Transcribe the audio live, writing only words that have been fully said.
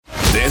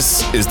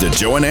This is the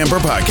Joe and Amber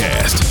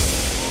Podcast.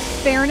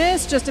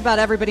 Fairness, just about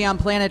everybody on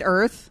planet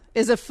Earth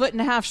is a foot and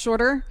a half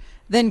shorter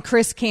than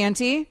Chris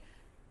Canty.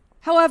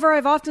 However,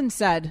 I've often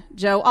said,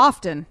 Joe,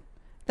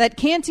 that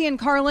Canty and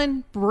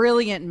Carlin,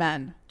 brilliant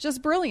men.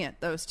 Just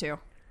brilliant, those two.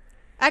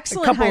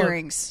 Excellent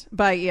hirings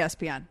by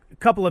ESPN. A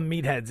couple of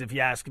meatheads, if you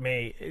ask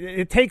me.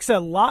 It takes a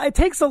lot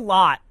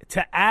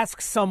to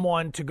ask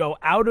someone to go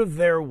out of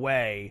their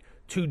way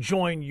to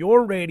join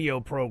your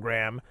radio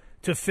program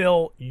to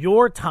fill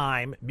your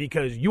time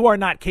because you are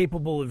not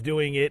capable of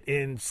doing it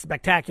in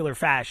spectacular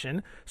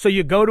fashion. So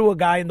you go to a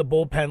guy in the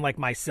bullpen like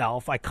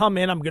myself. I come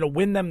in, I'm going to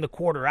win them the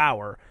quarter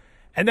hour.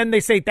 And then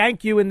they say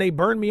thank you and they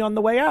burn me on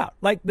the way out.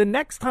 Like the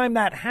next time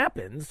that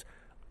happens,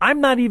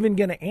 I'm not even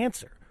going to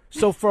answer.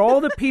 So for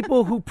all the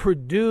people who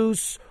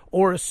produce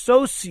or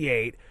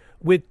associate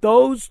with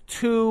those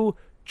two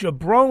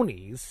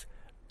jabronis,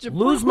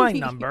 lose my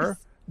number.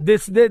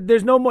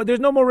 There's no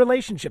more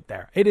relationship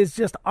there. It is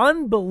just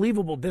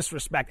unbelievable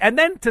disrespect. And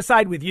then to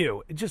side with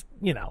you, it just,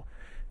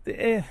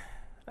 it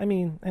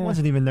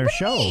wasn't even their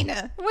show.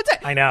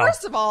 I know.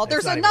 First of all,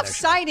 there's enough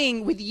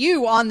siding with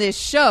you on this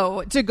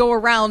show to go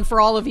around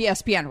for all of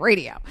ESPN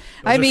radio.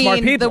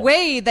 The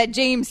way that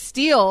James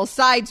Steele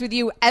sides with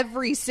you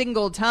every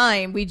single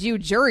time we do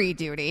jury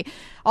duty,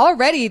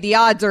 already the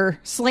odds are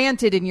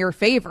slanted in your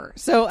favor.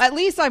 So at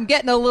least I'm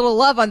getting a little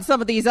love on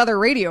some of these other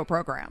radio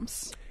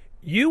programs.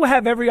 You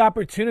have every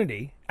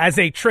opportunity as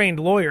a trained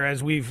lawyer,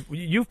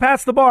 you've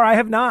passed the bar. I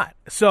have not.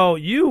 So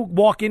you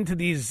walk into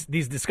these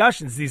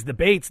discussions, these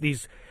debates,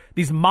 these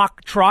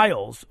mock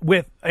trials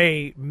with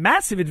a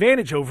massive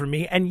advantage over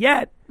me, and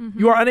yet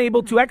you are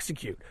unable to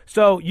execute.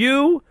 So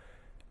you,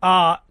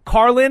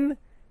 Carlin,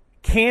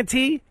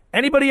 Canty,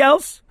 anybody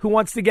else who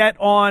wants to get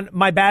on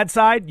my bad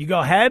side, you go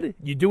ahead.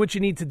 You do what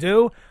you need to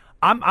do.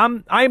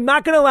 I'm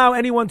not going to allow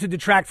anyone to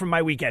detract from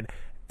my weekend.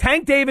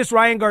 Tank Davis,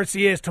 Ryan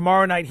Garcia is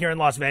tomorrow night here in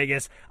Las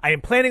Vegas. I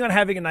am planning on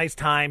having a nice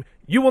time.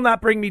 You will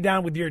not bring me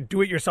down with your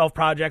do-it-yourself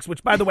projects,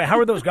 which, by the way, how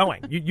are those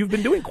going? You've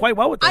been doing quite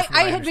well with those.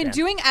 I had been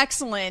doing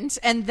excellent,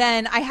 and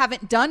then I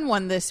haven't done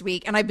one this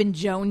week, and I've been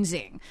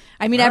jonesing.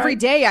 Every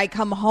day I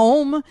come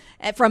home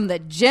from the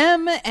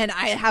gym, and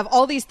I have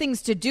all these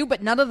things to do,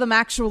 but none of them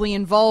actually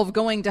involve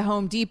going to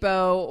Home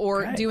Depot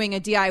or doing a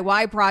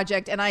DIY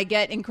project, and I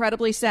get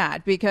incredibly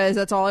sad because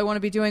that's all I want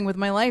to be doing with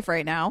my life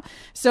right now.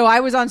 So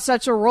I was on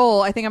such a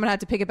roll. I think I'm going to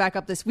have to pick it back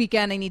up this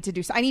weekend. I need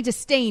to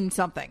stain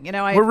something.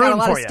 I've got a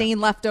lot of stain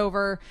left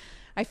over.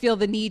 I feel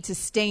the need to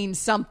stain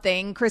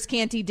something. Chris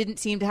Canty didn't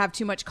seem to have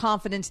too much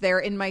confidence there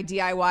in my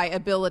DIY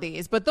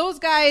abilities. But those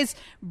guys,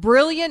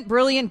 brilliant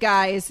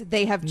guys,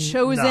 they have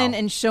chosen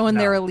and shown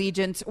their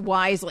allegiance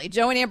wisely.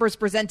 Joe and Amber is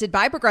presented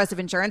by Progressive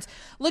Insurance.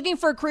 Looking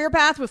for a career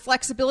path with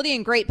flexibility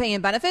and great pay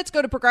and benefits?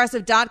 Go to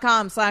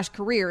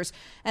progressive.com/careers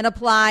and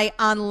apply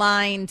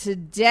online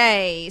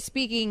today.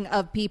 Speaking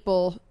of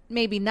people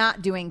maybe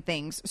not doing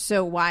things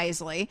so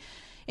wisely,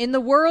 in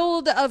the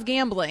world of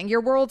gambling, your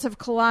worlds have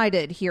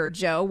collided here,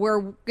 Joe,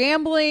 where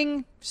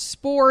gambling,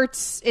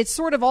 sports, it's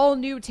sort of all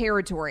new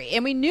territory.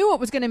 And we knew it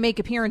was going to make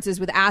appearances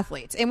with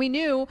athletes, and we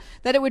knew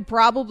that it would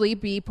probably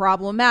be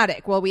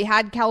problematic. Well, we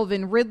had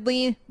Calvin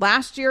Ridley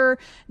last year.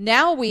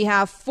 Now we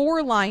have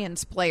 4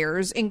 Lions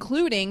players,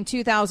 including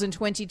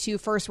 2022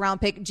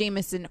 first-round pick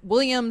Jameson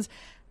Williams,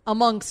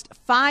 amongst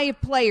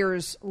 5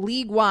 players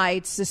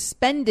league-wide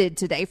suspended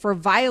today for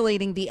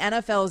violating the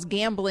NFL's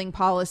gambling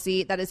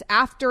policy that is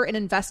after an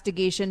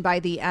investigation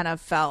by the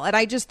NFL. And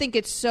I just think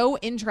it's so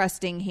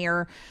interesting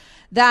here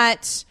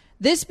that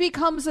this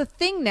becomes a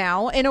thing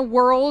now in a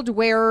world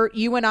where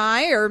you and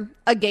I are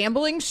a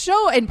gambling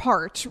show in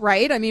part,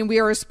 right? We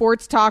are a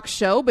sports talk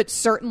show, but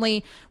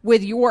certainly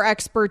with your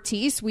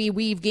expertise, we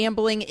weave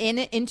gambling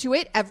into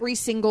it every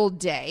single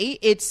day.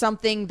 It's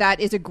something that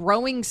is a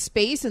growing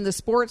space in the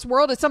sports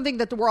world. It's something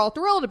that we're all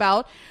thrilled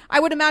about. I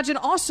would imagine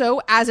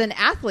also as an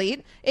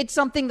athlete, it's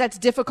something that's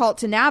difficult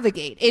to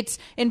navigate. It's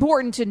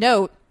important to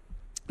note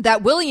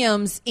that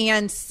Williams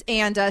and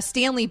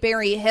Stanley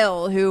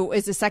Berry-Hill, who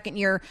is a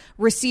second-year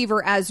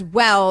receiver as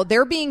well,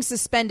 they're being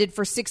suspended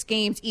for 6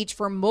 games each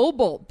for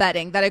mobile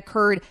betting that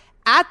occurred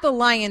at the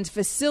Lions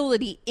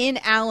facility in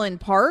Allen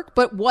Park,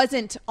 but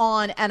wasn't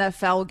on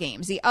NFL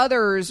games. The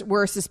others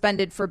were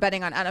suspended for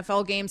betting on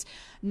NFL games,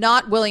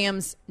 not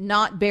Williams,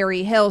 not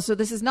Berry-Hill. So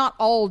this is not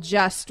all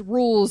just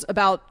rules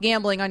about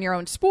gambling on your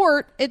own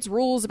sport. It's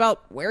rules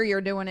about where you're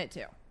doing it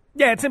too.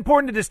 Yeah, it's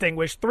important to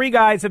distinguish. 3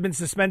 guys have been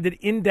suspended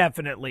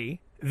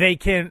indefinitely. They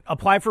can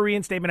apply for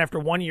reinstatement after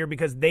 1 year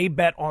because they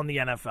bet on the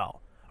NFL.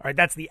 All right,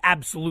 that's the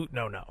absolute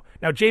no-no.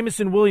 Now,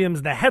 Jameson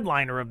Williams, the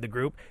headliner of the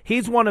group,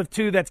 he's one of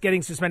 2 that's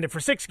getting suspended for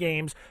 6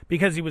 games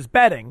because he was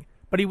betting,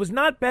 but he was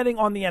not betting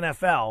on the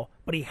NFL,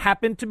 but he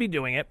happened to be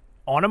doing it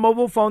on a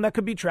mobile phone that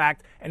could be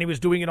tracked, and he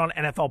was doing it on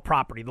NFL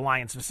property, the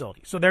Lions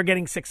facility. So they're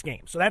getting 6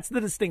 games. So that's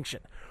the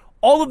distinction.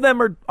 All of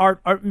them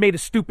are made a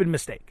stupid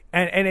mistake.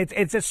 And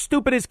it's as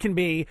stupid as can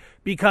be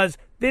because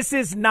this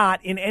is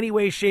not in any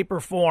way, shape, or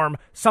form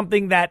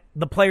something that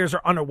the players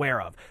are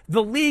unaware of.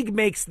 The league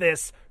makes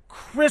this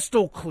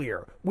crystal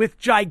clear with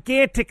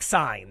gigantic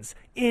signs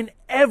in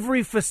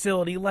every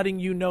facility letting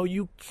you know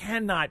you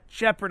cannot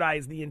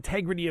jeopardize the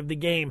integrity of the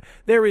game.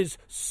 There is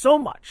so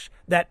much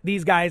that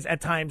these guys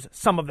at times,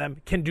 some of them,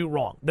 can do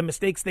wrong. The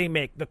mistakes they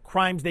make, the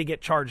crimes they get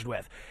charged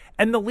with.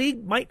 And the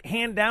league might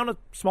hand down a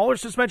smaller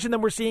suspension than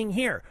we're seeing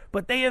here,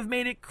 but they have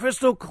made it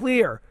crystal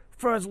clear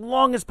for as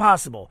long as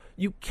possible,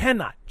 you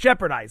cannot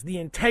jeopardize the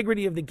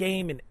integrity of the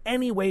game in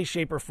any way,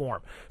 shape, or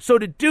form. So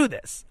to do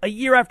this, a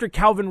year after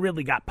Calvin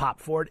Ridley got popped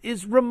for it,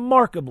 is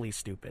remarkably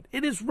stupid.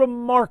 It is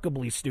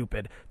remarkably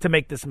stupid to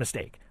make this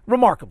mistake.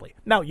 Remarkably.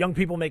 Now, young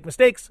people make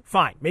mistakes.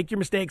 Fine. Make your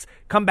mistakes.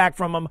 Come back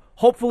from them.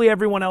 Hopefully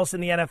everyone else in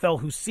the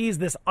NFL who sees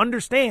this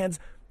understands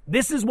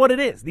this is what it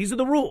is. These are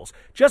the rules.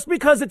 Just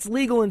because it's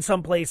legal in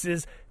some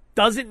places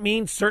doesn't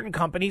mean certain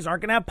companies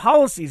aren't going to have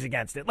policies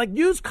against it. Like,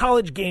 use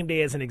College Game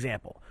Day as an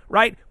example,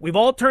 right? We've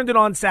all turned it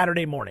on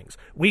Saturday mornings.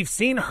 We've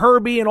seen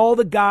Herbie and all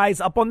the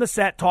guys up on the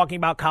set talking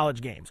about college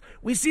games.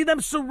 We see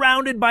them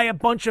surrounded by a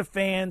bunch of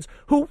fans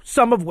who,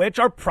 some of which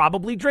are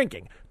probably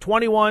drinking.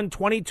 21,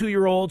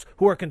 22-year-olds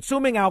who are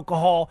consuming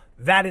alcohol.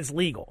 That is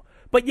legal.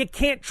 But you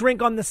can't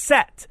drink on the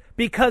set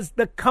because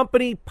the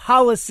company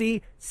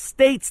policy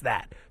states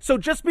that. So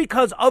just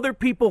because other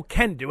people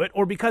can do it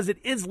or because it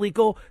is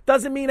legal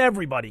doesn't mean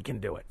everybody can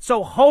do it.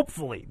 So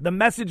hopefully the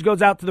message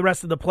goes out to the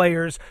rest of the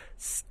players.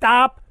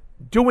 Stop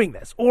doing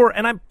this.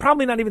 And I'm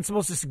probably not even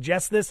supposed to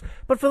suggest this,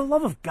 but for the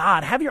love of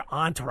God, have your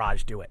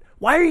entourage do it.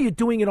 Why are you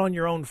doing it on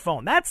your own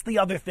phone? That's the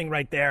other thing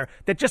right there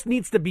that just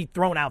needs to be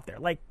thrown out there.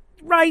 Like,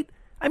 right?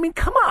 I mean,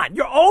 come on,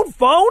 your own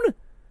phone?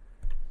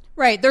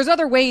 Right. There's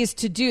other ways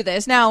to do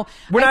this. Now,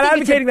 we're not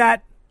advocating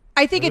that.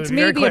 I think it's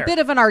maybe a bit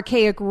of an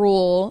archaic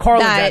rule.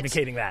 Carlin's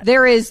advocating that.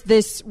 There is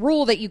this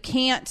rule that you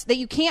can't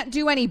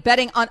do any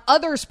betting on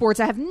other sports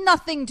that have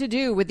nothing to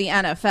do with the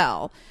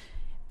NFL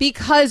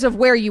because of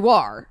where you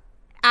are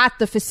at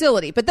the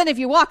facility. But then if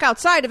you walk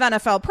outside of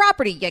NFL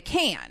property, you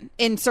can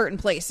in certain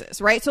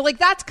places, right? So like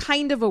that's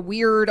kind of a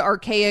weird,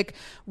 archaic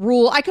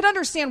rule. I could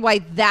understand why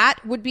that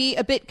would be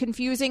a bit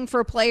confusing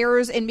for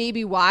players and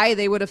maybe why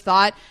they would have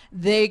thought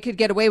they could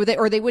get away with it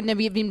or they wouldn't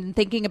have even been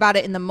thinking about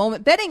it in the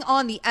moment. Betting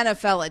on the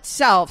NFL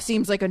itself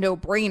seems like a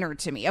no-brainer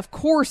to me. Of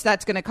course,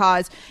 that's going to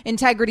cause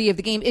integrity of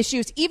the game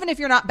issues. Even if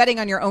you're not betting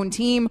on your own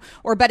team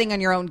or betting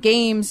on your own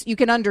games, you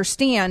can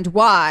understand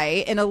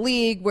why in a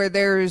league where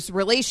there's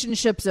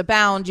relationships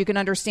abound, you can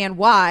understand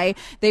why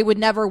they would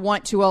never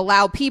want to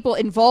allow people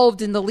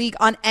involved in the league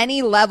on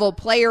any level,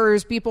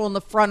 players, people in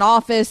the front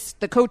office,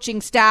 the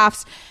coaching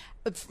staffs,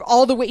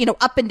 all the way,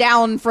 up and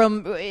down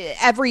from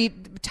every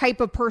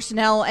type of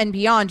personnel and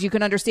beyond. You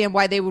can understand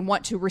why they would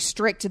want to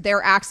restrict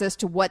their access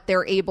to what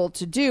they're able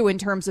to do in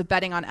terms of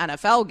betting on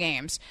NFL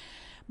games.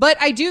 But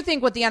I do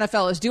think what the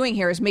NFL is doing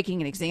here is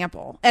making an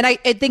example. And I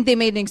think they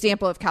made an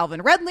example of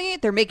Calvin Ridley.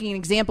 They're making an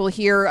example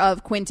here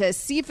of Quintez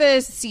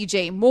Cephas,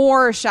 CJ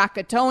Moore,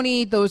 Shaka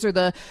Toney. Those are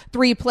the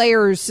three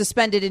players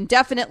suspended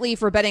indefinitely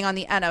for betting on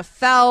the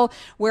NFL,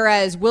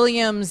 whereas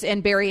Williams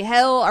and Barry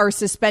Hill are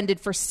suspended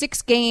for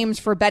 6 games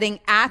for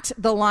betting at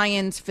the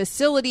Lions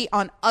facility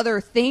on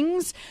other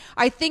things.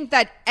 I think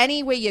that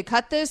any way you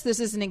cut this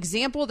is an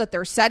example that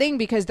they're setting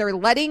because they're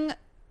letting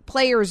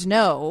players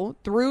know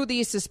through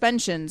these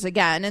suspensions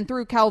again and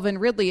through Calvin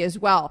Ridley as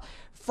well.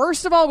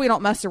 First of all, we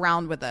don't mess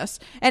around with this.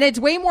 And it's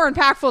way more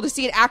impactful to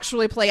see it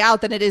actually play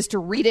out than it is to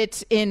read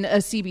it in a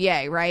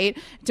CBA, right?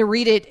 To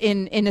read it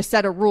in a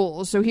set of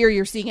rules. So here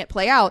you're seeing it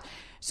play out.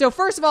 So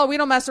first of all, we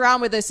don't mess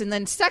around with this. And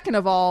then second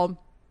of all,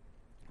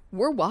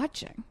 we're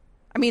watching.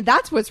 I mean,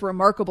 that's what's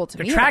remarkable to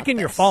me. They're tracking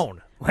your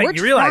phone. Like,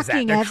 you realize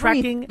that they're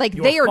tracking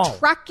they are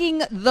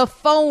tracking the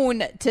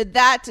phone to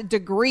that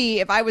degree.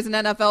 If I was an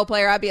NFL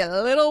player, I'd be a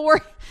little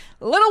worried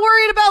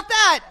about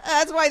that.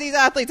 That's why these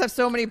athletes have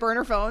so many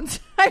burner phones.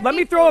 Let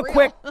me throw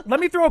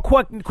a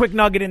quick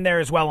nugget in there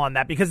as well on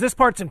that, because this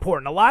part's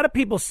important. A lot of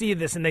people see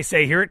this and they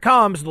say, here it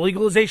comes, the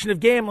legalization of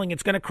gambling,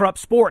 it's going to corrupt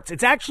sports.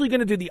 It's actually going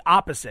to do the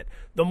opposite.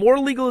 The more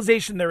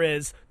legalization there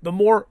is, the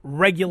more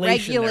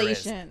regulation there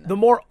is, the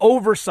more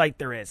oversight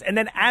there is. And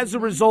then as a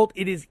result,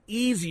 it is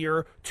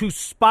easier to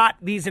spot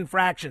these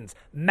infractions.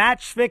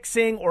 Match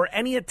fixing or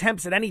any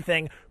attempts at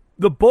anything,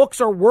 the books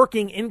are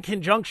working in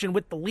conjunction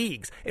with the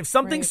leagues. If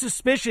something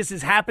suspicious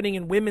is happening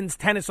in women's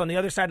tennis on the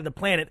other side of the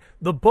planet,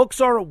 the books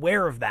are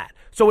aware of that.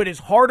 So it is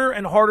harder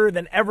and harder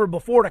than ever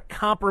before to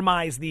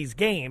compromise these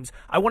games.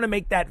 I want to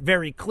make that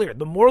very clear.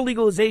 The more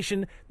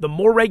legalization, the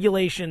more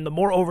regulation, the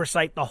more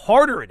oversight, the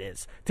harder it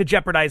is to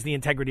jeopardize the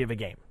integrity of a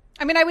game.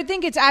 I mean, I would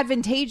think it's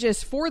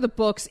advantageous for the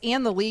books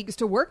and the leagues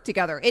to work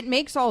together. It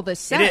makes all this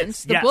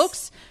sense.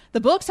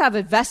 The books have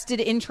a vested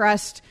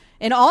interest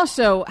in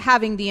also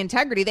having the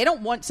integrity. They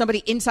don't want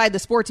somebody inside the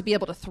sport to be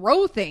able to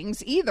throw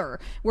things either,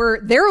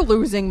 where they're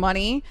losing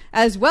money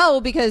as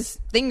well because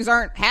things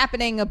aren't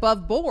happening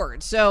above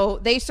board. So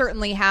they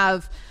certainly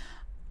have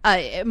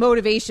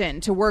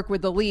motivation to work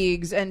with the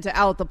leagues and to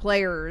out the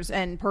players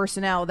and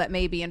personnel that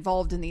may be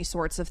involved in these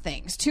sorts of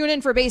things. Tune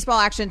in for baseball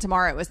action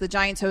tomorrow as the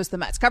Giants host the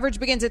Mets. Coverage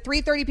begins at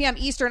 3:30 p.m.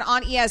 Eastern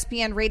on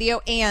ESPN Radio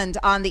and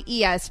on the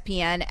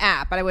ESPN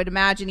app. But I would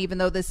imagine, even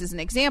though this is an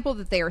example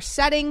that they are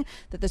setting,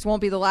 that this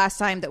won't be the last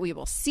time that we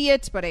will see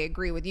it. But I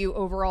agree with you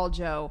overall,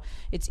 Joe.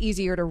 It's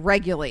easier to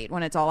regulate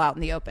when it's all out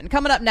in the open.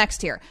 Coming up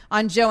next here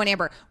on Joe and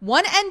Amber,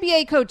 one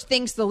NBA coach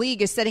thinks the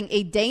league is setting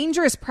a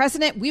dangerous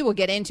precedent. We will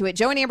get into it.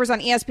 Joe and Amber's on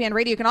ESPN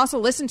Radio. You can also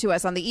listen to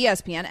us on the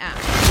ESPN app.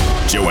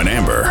 Joe and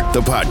Amber,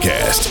 the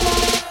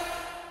podcast.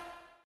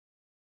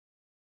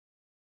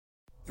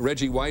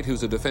 Reggie White,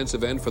 who's a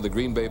defensive end for the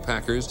Green Bay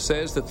Packers,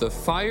 says that the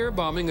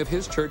firebombing of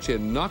his church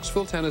in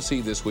Knoxville, Tennessee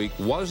this week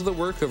was the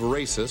work of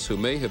racists who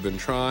may have been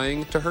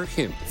trying to hurt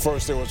him.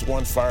 First there was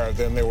one fire,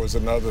 then there was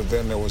another,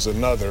 then there was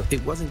another.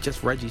 It wasn't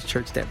just Reggie's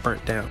church that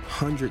burnt down.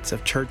 Hundreds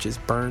of churches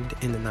burned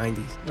in the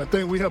 90s. I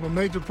think we have a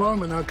major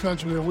problem in our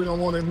country that we don't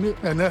want to admit,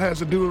 and that has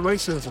to do with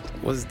racism.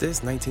 Was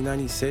this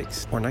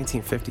 1996 or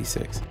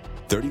 1956?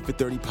 30 for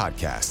 30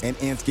 podcast and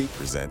Anscape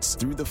presents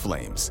Through the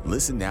Flames.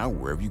 Listen now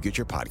wherever you get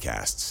your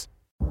podcasts.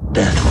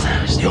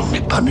 Death is the only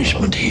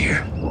punishment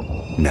here.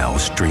 Now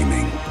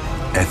streaming,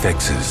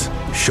 FX's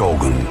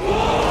Shogun.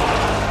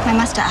 My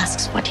master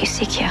asks, what do you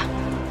seek here?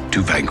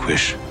 To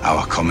vanquish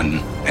our common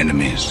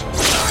enemies.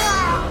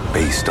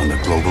 Based on the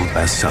global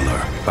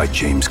bestseller by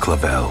James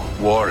Clavell.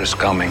 War is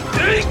coming.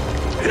 The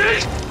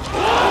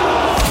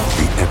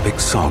epic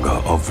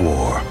saga of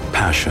war,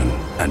 passion,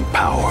 and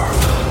power.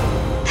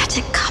 Let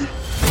it come.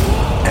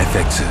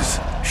 FX's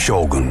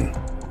Shogun.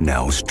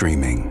 Now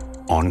streaming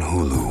on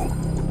Hulu.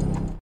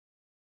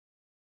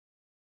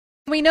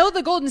 We know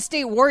the Golden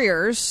State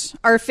Warriors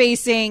are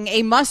facing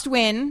a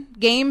must-win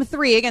Game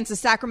 3 against the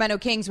Sacramento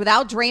Kings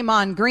without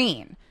Draymond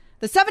Green.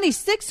 The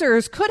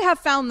 76ers could have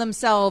found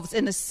themselves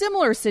in a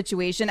similar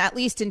situation, at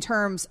least in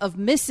terms of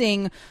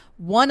missing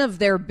one of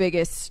their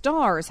biggest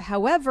stars.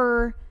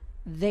 However,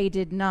 they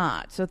did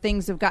not. So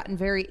things have gotten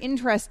very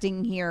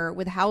interesting here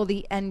with how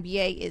the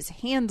NBA is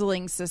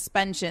handling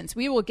suspensions.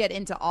 We will get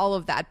into all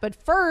of that. But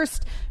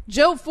first,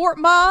 Joe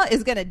Fortma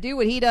is going to do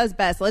what he does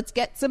best. Let's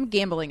get some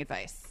gambling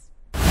advice.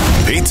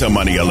 Pizza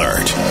money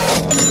alert.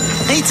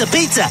 Pizza,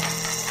 pizza.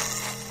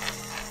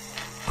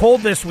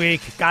 Cold this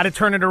week. Got to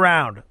turn it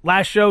around.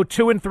 Last show,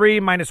 2 and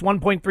 3, minus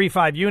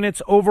 1.35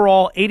 units.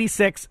 Overall,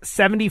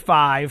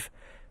 86.75,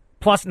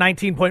 plus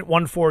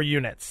 19.14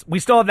 units. We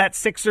still have that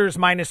Sixers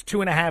minus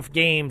 2.5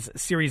 games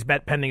series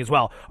bet pending as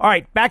well. All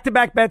right,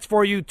 back-to-back bets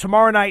for you.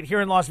 Tomorrow night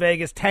here in Las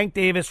Vegas, Tank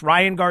Davis,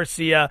 Ryan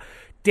Garcia.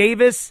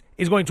 Davis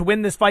is going to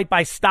win this fight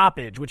by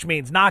stoppage, which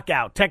means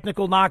knockout,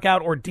 technical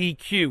knockout, or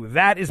DQ.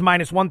 That is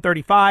minus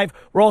 135.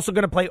 We're also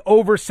going to play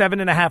over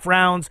 7.5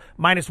 rounds,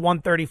 minus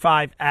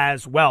 135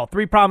 as well.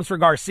 3 problems for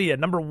Garcia.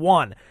 Number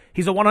 1,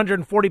 he's a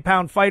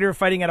 140-pound fighter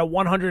fighting at a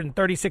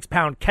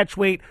 136-pound catch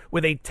weight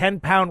with a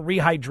 10-pound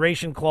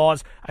rehydration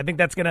clause. I think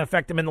that's going to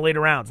affect him in the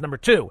later rounds. Number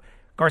 2,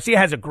 Garcia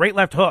has a great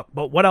left hook,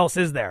 but what else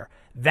is there?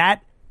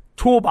 That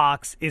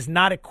toolbox is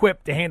not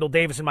equipped to handle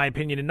Davis, in my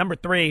opinion. And number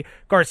 3,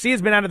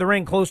 Garcia's been out of the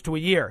ring close to a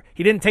year.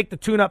 He didn't take the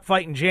tune-up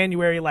fight in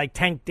January like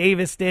Tank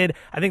Davis did.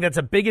 I think that's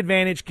a big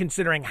advantage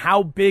considering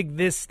how big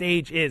this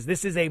stage is.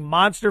 This is a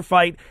monster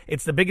fight.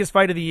 It's the biggest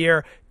fight of the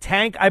year.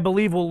 Tank, I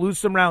believe, will lose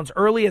some rounds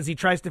early as he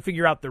tries to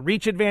figure out the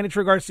reach advantage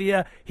for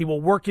Garcia. He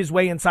will work his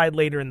way inside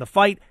later in the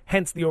fight,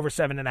 hence the over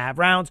 7.5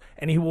 rounds,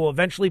 and he will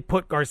eventually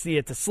put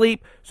Garcia to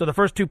sleep. So the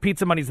first 2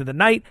 pizza monies of the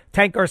night,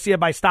 Tank Garcia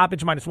by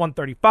stoppage minus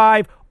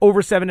 135,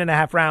 over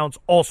 7.5 rounds,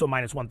 also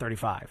minus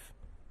 135.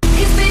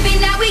 'Cause baby,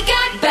 now we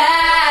got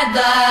bad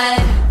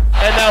blood.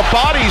 And now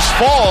bodies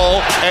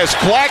fall as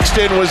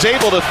Claxton was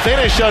able to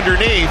finish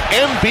underneath.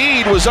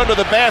 Embiid was under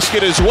the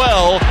basket as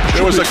well.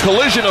 There was a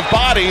collision of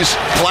bodies.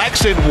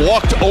 Claxton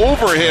walked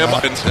over him,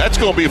 and that's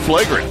going to be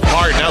flagrant.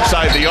 Harden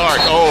outside the arc.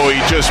 Oh,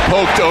 he just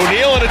poked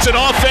O'Neal, and it's an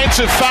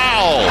offensive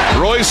foul.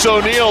 Royce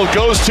O'Neal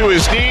goes to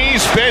his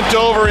knees, bent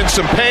over in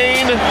some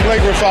pain.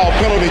 Flagrant foul,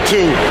 penalty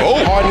 2.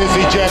 Oh. Harden is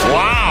ejected.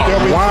 Wow.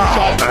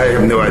 I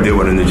have no idea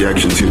what an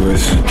ejection 2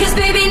 is. 'Cause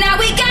baby, now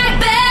we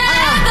got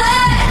bad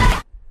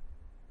blood.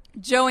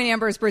 Joe and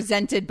Amber is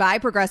presented by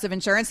Progressive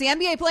Insurance. The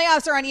NBA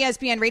playoffs are on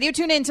ESPN Radio.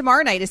 Tune in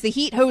tomorrow night as the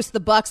Heat host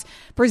the Bucks,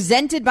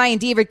 presented by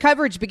Endeavor.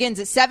 Coverage begins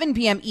at 7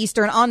 p.m.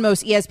 Eastern on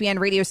most ESPN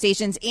radio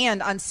stations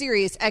and on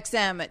Sirius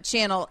XM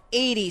Channel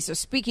 80. So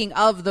speaking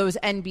of those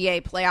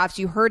NBA playoffs,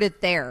 you heard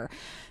it there.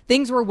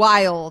 Things were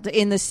wild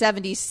in the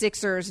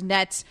 76ers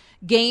Nets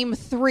Game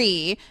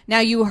 3. Now,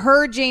 you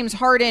heard James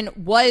Harden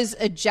was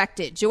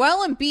ejected.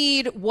 Joel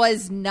Embiid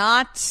was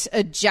not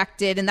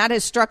ejected, and that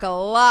has struck a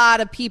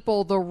lot of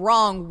people the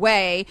wrong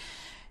way.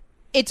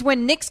 It's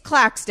when Nick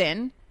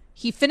Claxton,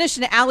 he finished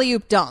an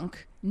alley-oop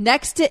dunk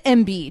next to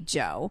Embiid,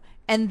 Joe,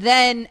 and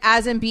then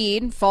as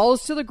Embiid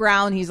falls to the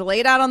ground, he's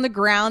laid out on the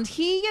ground,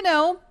 he,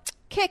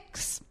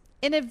 kicks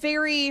in a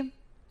very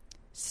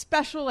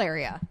special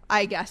area,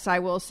 I guess I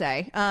will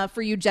say,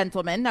 for you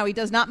gentlemen. Now, he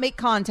does not make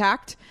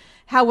contact.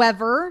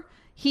 However,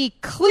 he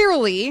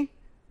clearly,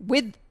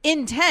 with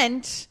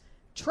intent,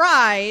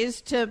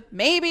 tries to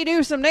maybe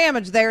do some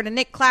damage there to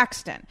Nick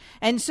Claxton.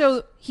 And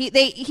so he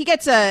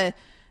gets a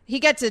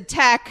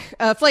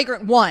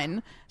flagrant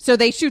 1. So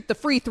they shoot the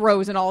free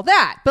throws and all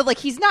that. But, like,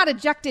 he's not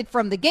ejected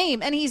from the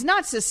game, and he's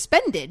not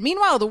suspended.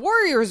 Meanwhile, the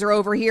Warriors are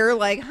over here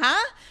like,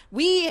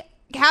 we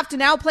have to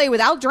now play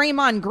without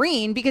Draymond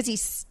Green because he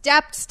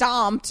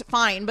stomped,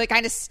 fine, but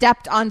kind of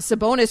stepped on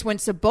Sabonis when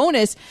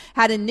Sabonis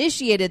had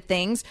initiated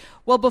things.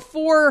 Well,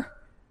 before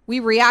we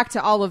react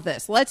to all of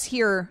this, let's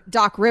hear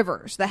Doc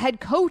Rivers, the head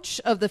coach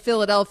of the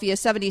Philadelphia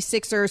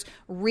 76ers,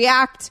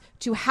 react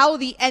to how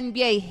the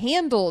NBA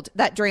handled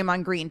that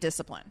Draymond Green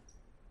discipline.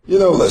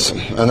 Listen,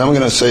 and I'm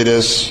going to say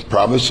this,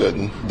 probably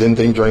shouldn't. Didn't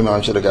think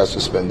Draymond should have got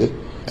suspended.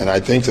 And I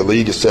think the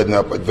league is setting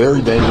up a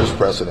very dangerous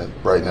precedent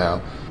right now.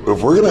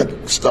 If we're going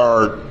to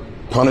start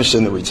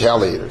punishing the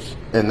retaliators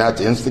and not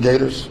the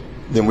instigators,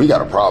 then we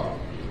got a problem.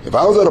 If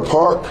I was at a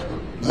park,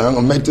 and I'm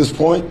going to make this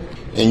point,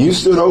 and you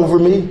stood over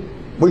me,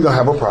 we're going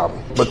to have a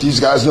problem. But these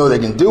guys know they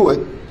can do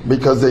it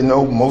because they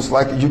know most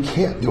likely you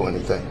can't do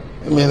anything.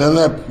 I mean, I'm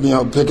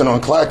not, picking on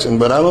Claxton,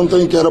 but I don't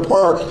think at a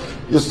park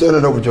you're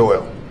standing over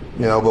Joel.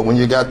 But when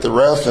you got the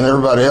refs and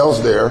everybody else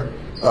there,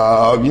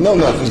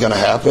 nothing's going to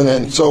happen.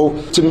 And so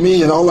to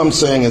me, and all I'm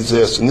saying is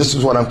this, and this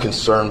is what I'm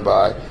concerned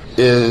by,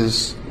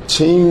 is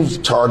teams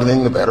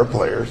targeting the better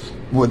players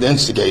with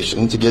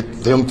instigation to get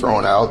them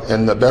thrown out,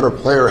 and the better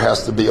player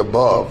has to be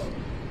above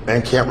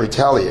and can't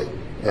retaliate.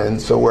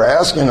 And so we're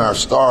asking our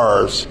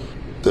stars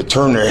to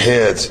turn their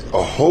heads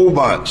a whole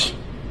bunch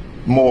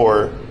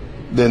more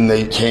than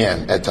they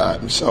can at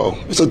times. So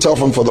it's a tough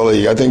one for the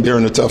league. I think they're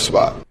in a tough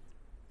spot.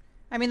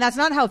 I mean, that's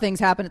not how things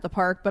happen at the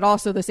park, but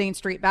also the Saint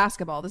Street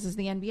basketball. This is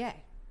the NBA.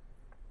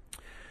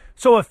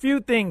 So a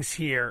few things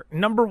here.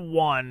 Number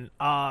one,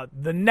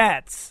 the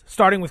Nets,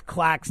 starting with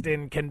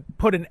Claxton, can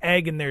put an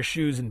egg in their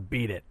shoes and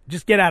beat it.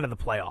 Just get out of the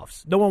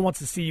playoffs. No one wants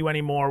to see you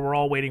anymore. We're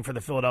all waiting for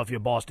the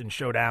Philadelphia-Boston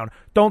showdown.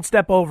 Don't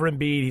step over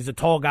Embiid. He's a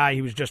tall guy.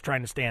 He was just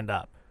trying to stand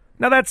up.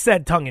 Now, that's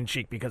said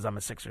tongue-in-cheek because I'm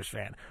a Sixers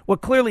fan.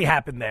 What clearly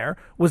happened there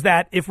was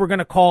that if we're going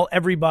to call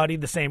everybody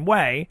the same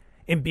way,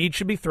 Embiid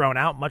should be thrown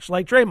out, much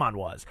like Draymond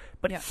was.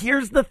 But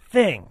here's the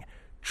thing.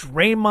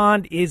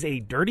 Draymond is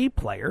a dirty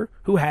player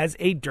who has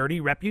a dirty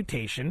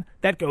reputation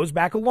that goes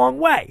back a long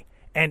way.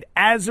 And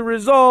as a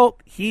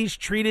result, he's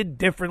treated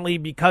differently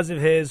because of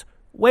his,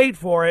 wait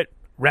for it,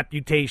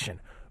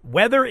 reputation.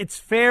 Whether it's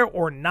fair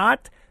or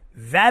not,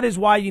 that is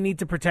why you need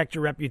to protect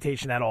your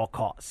reputation at all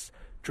costs.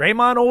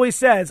 Draymond always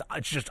says,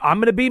 I'm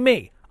going to be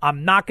me.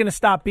 I'm not going to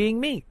stop being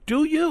me.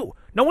 Do you?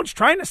 No one's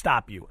trying to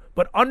stop you.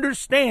 But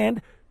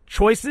understand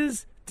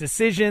choices,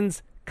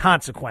 decisions,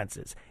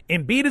 consequences.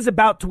 Embiid is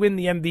about to win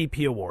the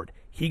MVP award.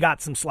 He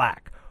got some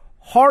slack.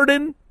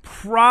 Harden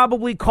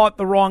probably caught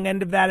the wrong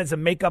end of that as a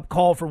makeup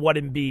call for what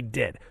Embiid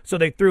did. So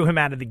they threw him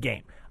out of the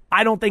game.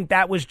 I don't think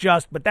that was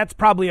just, but that's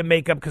probably a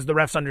makeup because the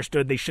refs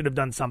understood they should have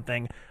done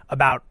something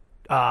about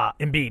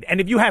Embiid. And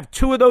if you have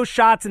two of those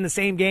shots in the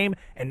same game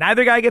and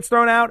neither guy gets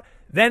thrown out,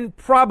 then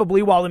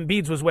probably, while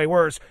Embiid's was way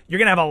worse, you're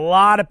going to have a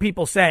lot of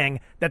people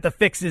saying that the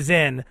fix is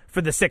in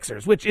for the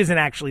Sixers, which isn't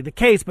actually the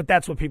case, but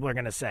that's what people are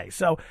going to say.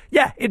 So,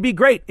 yeah, it'd be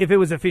great if it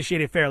was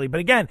officiated fairly. But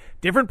again,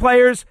 different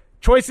players,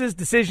 choices,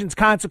 decisions,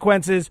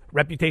 consequences,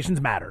 reputations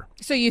matter.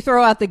 So you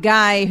throw out the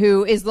guy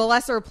who is the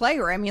lesser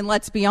player. I mean,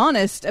 let's be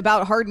honest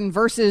about Harden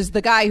versus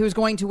the guy who's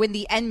going to win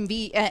the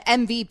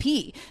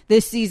MVP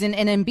this season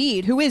in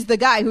Embiid, who is the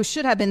guy who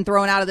should have been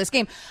thrown out of this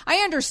game. I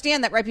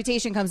understand that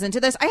reputation comes into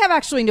this. I have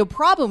actually no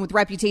problem with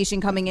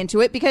reputation coming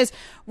into it because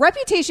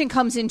reputation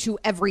comes into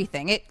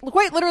everything. It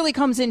quite literally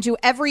comes into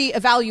every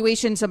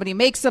evaluation somebody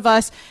makes of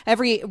us,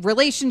 every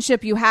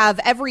relationship you have,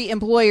 every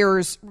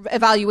employer's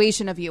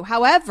evaluation of you.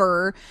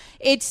 However,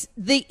 it's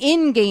the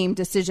in-game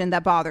decision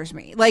that bothers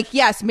me. Like,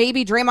 yes,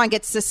 maybe Draymond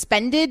gets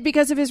suspended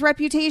because of his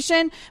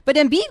reputation, but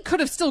Embiid could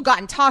have still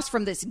gotten tossed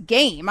from this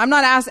game. I'm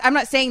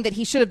not saying that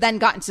he should have then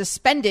gotten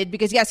suspended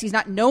because, yes, he's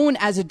not known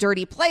as a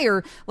dirty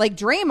player like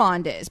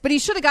Draymond is, but he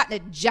should have gotten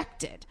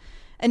ejected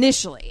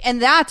initially.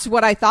 And that's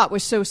what I thought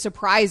was so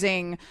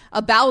surprising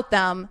about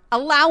them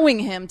allowing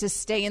him to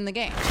stay in the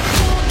game.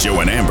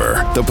 Joe and Amber,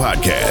 the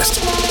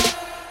podcast.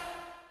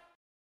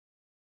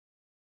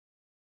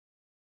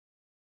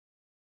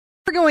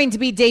 We're going to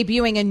be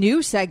debuting a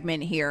new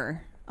segment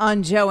here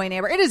on Joe and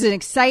Amber. It is an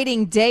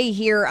exciting day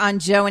here on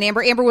Joe and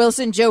Amber. Amber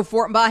Wilson, Joe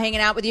Fortenbaugh hanging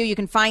out with you. You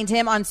can find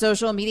him on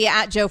social media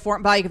at Joe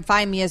Fortenbaugh. You can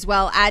find me as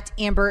well at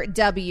Amber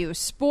W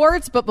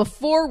Sports. But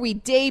before we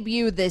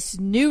debut this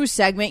new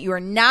segment, you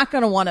are not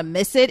going to want to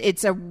miss it.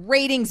 It's a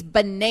ratings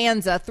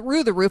bonanza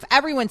through the roof.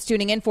 Everyone's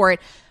tuning in for it.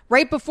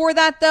 Right before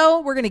that, though,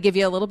 we're going to give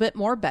you a little bit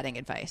more betting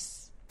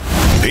advice.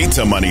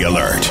 Pizza money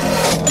alert.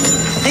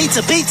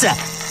 Pizza.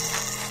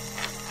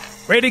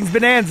 Ratings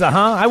bonanza,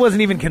 huh? I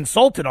wasn't even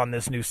consulted on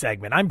this new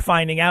segment. I'm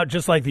finding out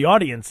just like the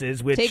audience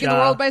is, which taking the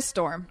world by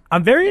storm.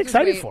 I'm very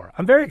excited for.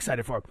 I'm very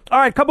excited for. All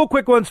right, couple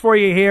quick ones for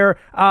you here.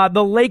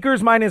 The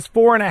Lakers minus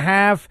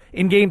 4.5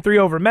 in Game 3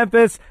 over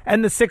Memphis,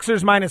 and the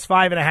Sixers minus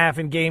 5.5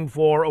 in Game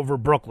 4 over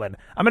Brooklyn.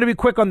 I'm going to be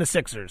quick on the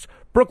Sixers.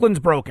 Brooklyn's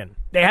broken.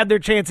 They had their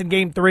chance in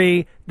Game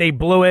 3. They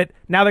blew it.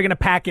 Now they're going to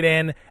pack it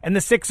in. And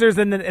the Sixers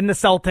and the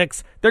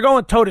Celtics, they're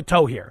going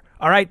toe-to-toe here.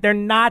 All right? They're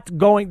not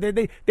going –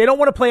 they don't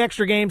want to play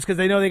extra games because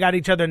they know they got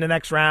each other in the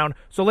next round.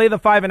 So lay the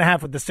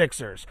 5.5 with the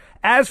Sixers.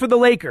 As for the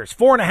Lakers,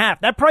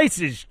 4.5. That price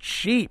is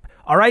cheap.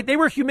 All right, they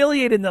were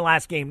humiliated in the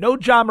last game. No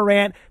Ja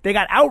Morant. They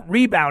got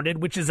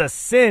out-rebounded, which is a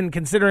sin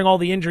considering all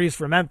the injuries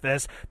for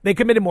Memphis. They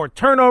committed more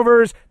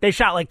turnovers. They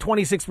shot like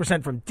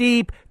 26% from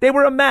deep. They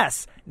were a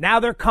mess. Now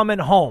they're coming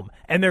home,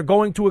 and they're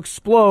going to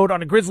explode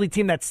on a Grizzly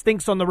team that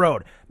stinks on the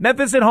road.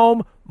 Memphis at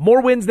home,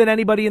 more wins than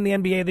anybody in the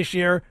NBA this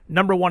year,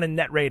 number 1 in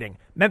net rating.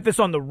 Memphis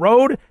on the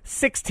road,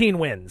 16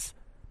 wins.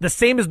 The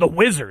same as the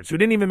Wizards, who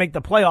didn't even make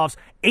the playoffs,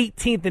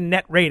 18th in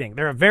net rating.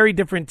 They're a very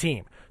different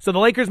team. So the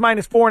Lakers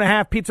minus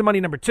 4.5, pizza money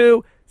number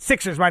 2.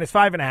 Sixers minus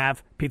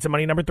 5.5, pizza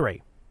money number 3.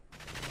 Into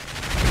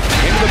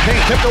the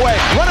paint, tipped away,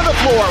 running the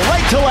floor,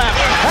 right to left,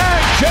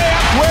 and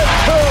Jam with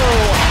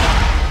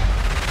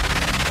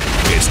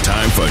 2. It's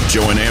time for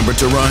Joe and Amber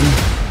to run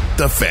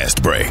the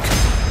fast break.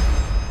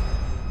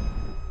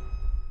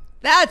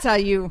 That's how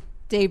you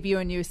debut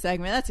a new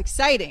segment. That's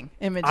exciting,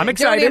 Imogen. I'm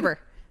excited. Joe and Amber,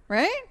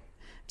 right?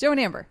 Joe and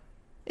Amber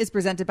is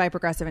presented by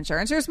Progressive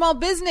Insurance. Your small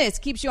business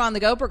keeps you on the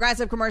go.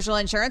 Progressive Commercial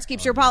Insurance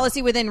keeps your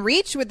policy within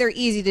reach with their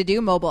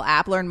easy-to-do mobile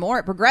app. Learn more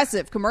at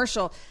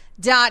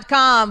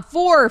progressivecommercial.com.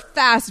 For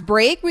Fast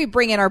Break, we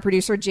bring in our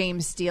producer,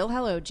 James Steele.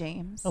 Hello,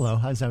 James. Hello.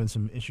 I was having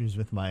some issues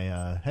with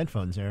my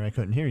headphones there. I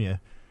couldn't hear you.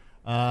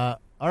 All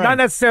right. Not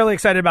necessarily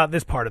excited about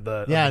this part of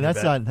the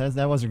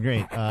that wasn't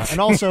great. And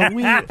also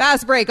we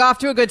Fast Break off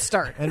to a good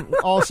start. And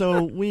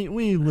also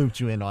we looped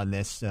you in on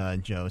this,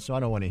 Joe. So I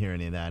don't want to hear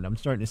any of that. I'm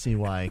starting to see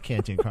why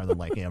Canty and Carlin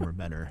like Amber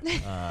better.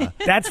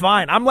 That's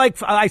fine. I'm like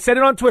I said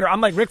it on Twitter. I'm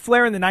like Ric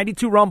Flair in the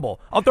 '92 Rumble.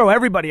 I'll throw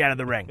everybody out of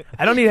the ring.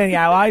 I don't need any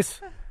allies.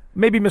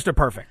 Maybe Mr.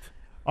 Perfect.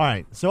 All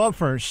right. So up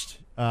first,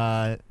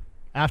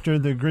 after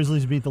the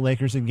Grizzlies beat the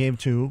Lakers in Game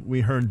 2,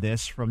 we heard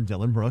this from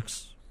Dillon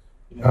Brooks.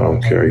 I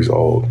don't care. He's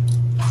old.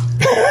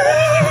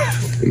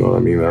 You know what I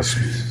mean? I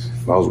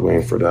was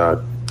waiting for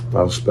that.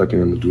 I was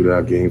expecting him to do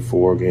that Game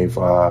 4, Game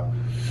 5.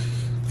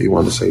 He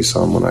wanted to say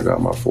something when I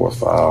got my 4th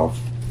foul.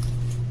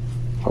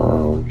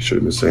 He should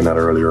have been saying that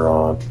earlier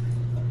on.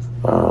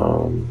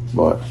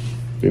 But,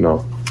 you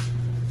know,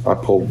 I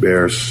poke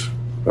bears.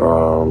 I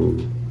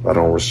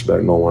don't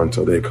respect no one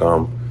until they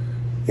come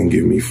and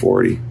give me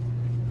 40.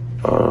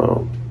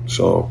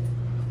 So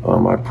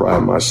I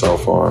pride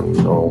myself on,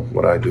 you know,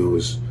 what I do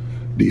is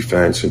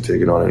defense and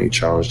taking on any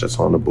challenge that's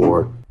on the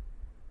board.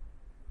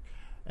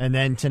 And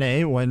then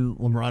today, when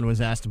LeBron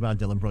was asked about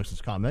Dillon Brooks'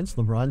 comments,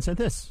 LeBron said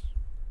this.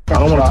 I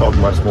don't want to talk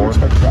much more.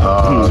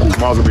 Tomorrow's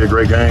going to be a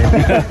great game.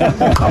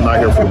 I'm not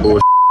here for the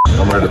bullshit.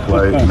 I'm ready to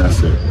play, and that's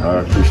it.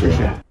 I appreciate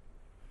it.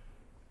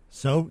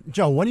 So,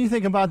 Joe, what do you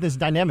think about this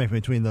dynamic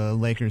between the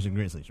Lakers and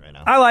Grizzlies right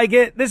now? I like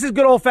it. This is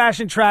good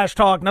old-fashioned trash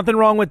talk. Nothing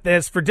wrong with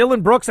this. For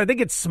Dillon Brooks, I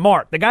think it's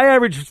smart. The guy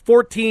averages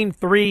 14,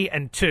 3,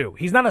 and 2.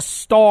 He's not a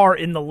star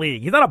in the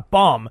league. He's not a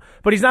bum,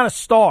 but he's not a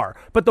star.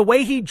 But the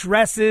way he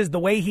dresses, the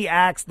way he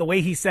acts, the way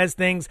he says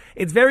things,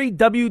 it's very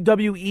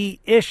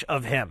WWE-ish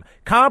of him.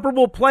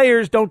 Comparable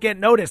players don't get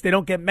noticed. They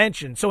don't get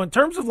mentioned. So in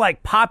terms of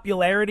like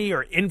popularity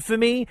or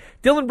infamy,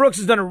 Dillon Brooks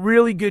has done a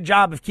really good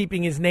job of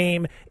keeping his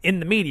name in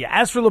the media.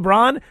 As for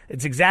LeBron,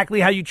 it's exactly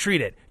how you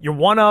treat it. You're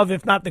one of,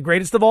 if not the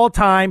greatest of all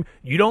time.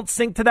 You don't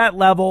sink to that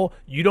level.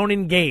 You don't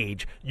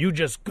engage. You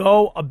just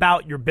go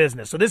about your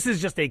business. So this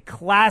is just a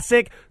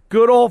classic,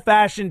 good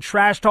old-fashioned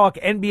trash talk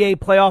NBA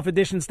playoff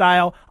edition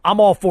style. I'm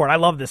all for it. I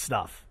love this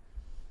stuff.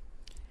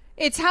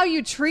 It's how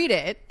you treat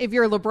it if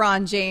you're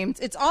LeBron James.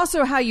 It's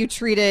also how you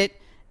treat it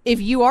if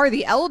you are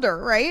the elder,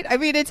 right? I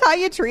mean, it's how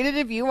you treat it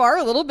if you are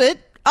a little bit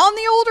on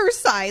the older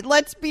side.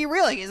 Let's be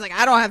real. He's like,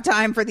 I don't have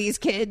time for these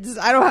kids.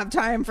 I don't have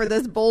time for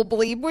this bull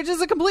bleep, which is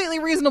a completely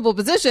reasonable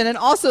position, and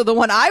also the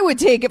one I would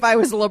take if I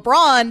was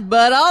LeBron,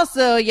 but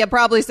also you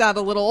probably sound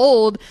a little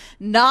old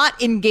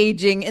not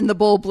engaging in the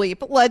bull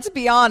bleep. Let's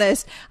be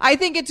honest. I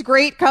think it's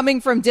great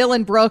coming from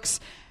Dillon Brooks.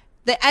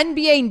 The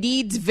NBA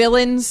needs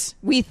villains.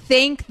 We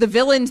think the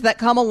villains that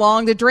come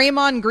along, the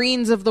Draymond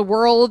Greens of the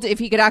world, if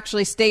he could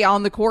actually stay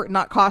on the court and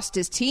not cost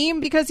his team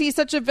because he's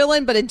such a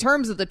villain. But in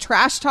terms of the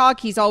trash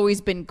talk, he's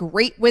always been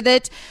great with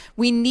it.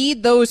 We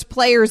need those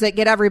players that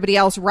get everybody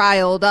else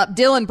riled up.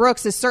 Dillon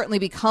Brooks has certainly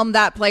become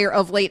that player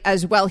of late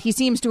as well. He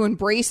seems to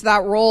embrace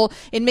that role.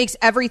 It makes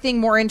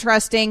everything more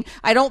interesting.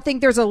 I don't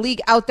think there's a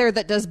league out there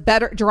that does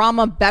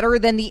drama better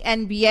than the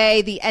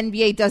NBA. The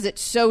NBA does it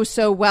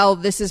so well.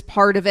 This is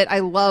part of it. I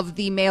love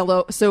the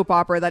male soap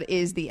opera that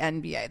is the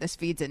NBA. This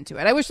feeds into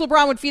it. I wish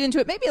LeBron would feed into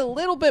it maybe a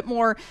little bit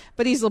more,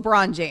 but he's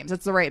LeBron James.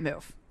 That's the right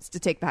move. It's to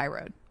take the high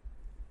road.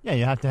 Yeah,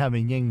 you have to have a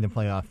yin to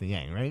play off the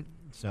yang, right?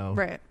 So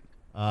right.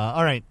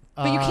 All right.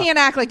 But you can't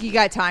act like you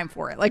got time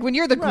for it. Like when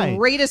you're the Right.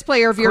 greatest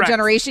player of your Correct.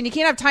 generation, you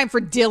can't have time for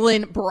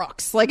Dylan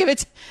Brooks. Like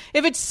if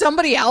it's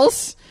somebody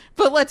else,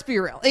 but let's be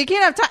real. You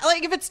can't have time.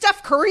 Like if it's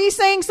Steph Curry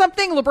saying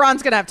something,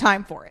 LeBron's going to have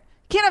time for it.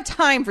 You can't have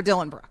time for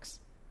Dylan Brooks.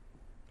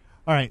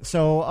 All right,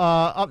 so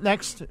up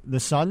next, the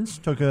Suns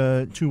took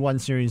a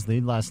 2-1 series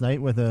lead last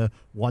night with a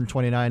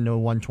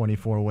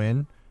 129-124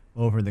 win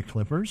over the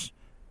Clippers.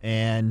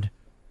 And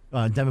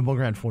Devin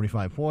Booker had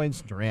 45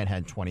 points. Durant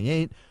had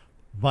 28.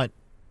 But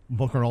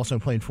Booker also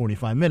played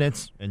 45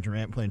 minutes, and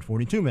Durant played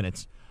 42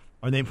 minutes.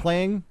 Are they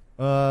playing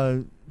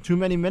too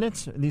many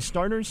minutes, these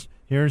starters?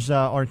 Here's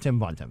our Tim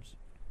Bontemps.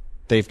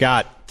 They've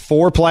got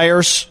 4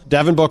 players,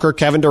 Devin Booker,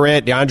 Kevin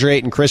Durant, DeAndre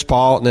Ayton, Chris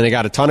Paul, and then they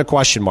got a ton of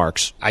question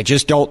marks. I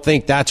just don't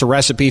think that's a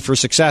recipe for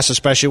success,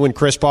 especially when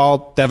Chris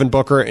Paul, Devin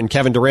Booker, and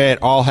Kevin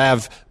Durant all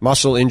have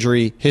muscle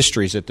injury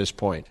histories at this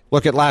point.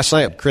 Look at last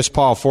night. Chris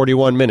Paul,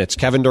 41 minutes.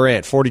 Kevin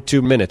Durant,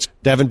 42 minutes.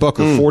 Devin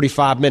Booker,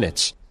 45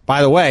 minutes.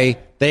 By the way,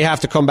 they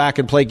have to come back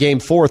and play Game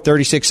 4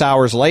 36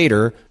 hours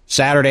later,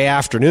 Saturday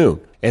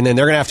afternoon. And then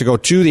they're going to have to go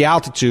to the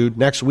altitude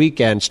next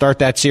weekend, start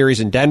that series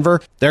in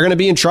Denver. They're going to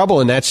be in trouble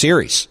in that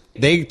series.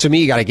 They, to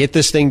me, got to get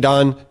this thing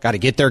done, got to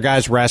get their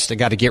guys rest, and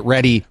got to get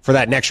ready for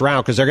that next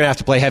round because they're going to have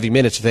to play heavy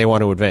minutes if they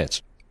want to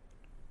advance.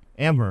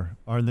 Amber,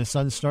 are the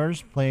Sun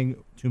Stars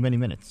playing too many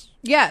minutes?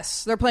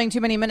 Yes, they're playing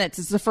too many minutes.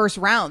 It's the first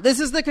round.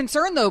 This is the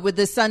concern, though, with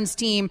the Suns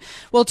team.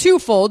 Well,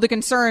 twofold. The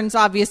concern's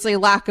obviously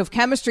lack of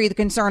chemistry. The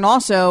concern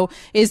also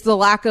is the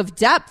lack of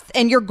depth.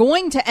 And you're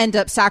going to end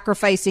up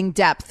sacrificing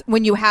depth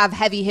when you have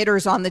heavy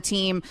hitters on the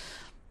team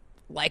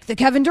like the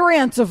Kevin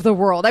Durants of the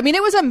world. I mean,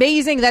 it was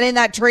amazing that in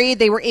that trade,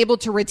 they were able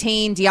to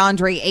retain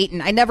DeAndre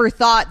Ayton. I never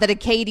thought that a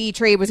KD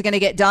trade was going to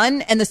get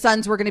done and the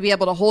Suns were going to be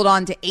able to hold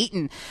on to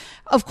Ayton.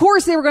 Of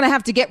course, they were going to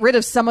have to get rid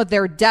of some of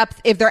their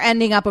depth if they're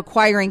ending up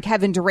acquiring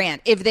Kevin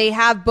Durant. If they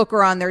have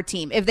Booker on their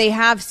team, if they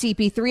have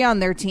CP3 on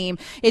their team,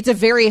 it's a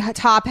very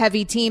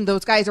top-heavy team.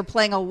 Those guys are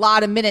playing a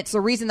lot of minutes.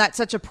 The reason that's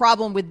such a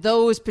problem with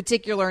those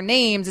particular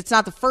names, it's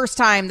not the first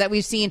time that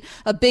we've seen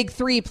a big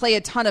three play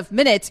a ton of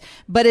minutes,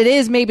 but it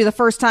is maybe the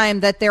first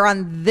time that they're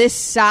on this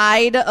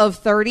side of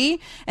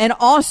 30. And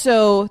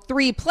also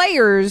 3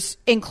 players,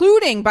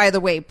 including, by the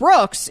way,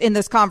 Brooks in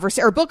this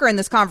conversation, or Booker in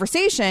this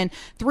conversation,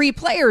 3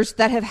 players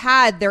that have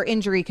had their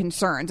injury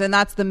concerns. And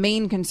that's the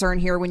main concern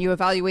here when you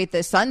evaluate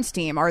this Suns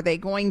team. Are they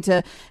going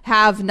to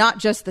have not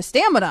just the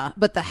stamina,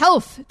 but the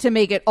health to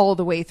make it all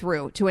the way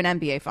through to an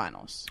NBA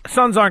Finals?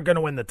 Suns aren't going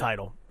to win the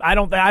title. I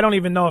don't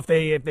even know if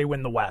they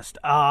win the West.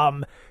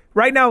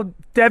 Right now,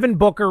 Devin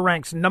Booker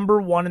ranks number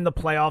 1 in the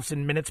playoffs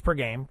in minutes per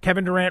game.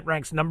 Kevin Durant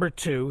ranks number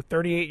 2.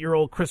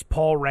 38-year-old Chris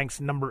Paul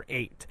ranks number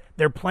 8.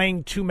 They're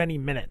playing too many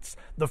minutes.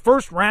 The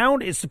first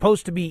round is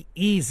supposed to be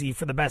easy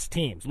for the best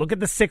teams. Look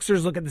at the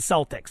Sixers, look at the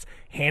Celtics.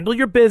 Handle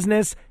your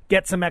business,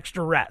 get some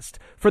extra rest.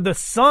 For the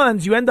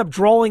Suns, you end up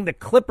drawing the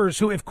Clippers,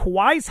 who, if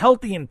Kawhi's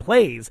healthy and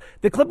plays,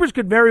 the Clippers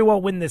could very well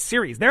win this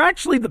series. They're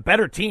actually the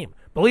better team,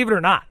 believe it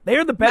or not. They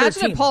are the better team.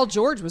 Imagine if Paul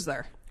George was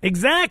there.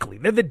 Exactly.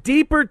 They're the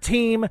deeper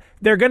team.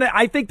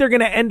 I think they're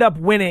gonna end up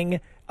winning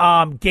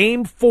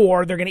Game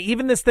 4. They're gonna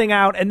even this thing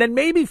out, and then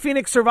maybe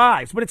Phoenix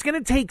survives, but it's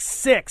gonna take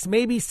 6,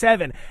 maybe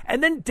 7.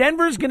 And then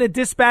Denver's gonna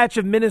dispatch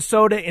of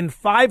Minnesota in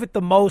 5 at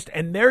the most,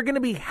 and they're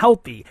gonna be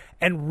healthy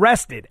and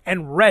rested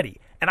and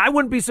ready. And I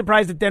wouldn't be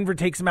surprised if Denver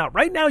takes them out.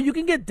 Right now, you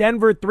can get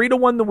Denver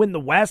 3-1 to win the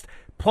West,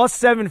 plus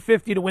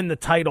 750 to win the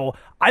title.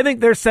 I think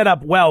they're set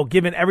up well,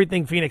 given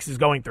everything Phoenix is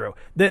going through.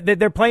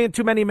 They're playing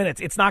too many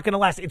minutes. It's not going to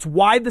last. It's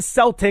why the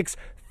Celtics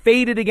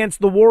faded against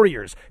the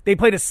Warriors. They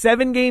played a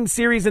 7-game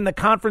series in the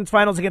conference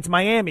finals against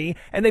Miami,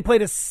 and they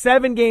played a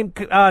 7-game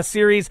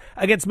series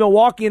against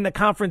Milwaukee in the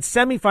conference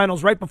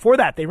semifinals right before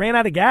that. They ran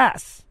out of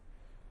gas.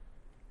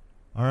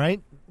 All right,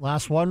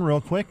 last one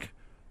real quick.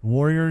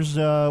 Warriors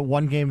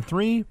won Game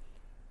 3.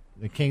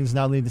 The Kings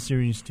now lead the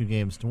series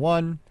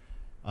 2-1.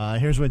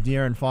 Here's what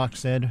De'Aaron Fox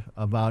said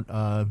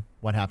about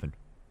what happened.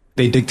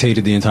 They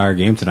dictated the entire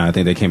game tonight. I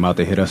think they came out,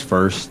 they hit us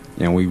first,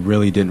 and we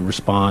really didn't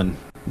respond,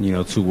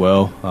 too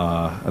well.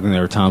 I think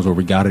there were times where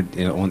we got it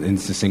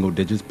into single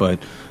digits,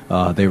 but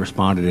they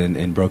responded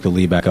and broke the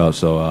lead back up.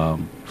 So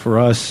for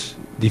us,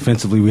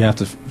 defensively, we have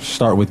to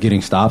start with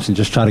getting stops and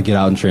just try to get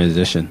out in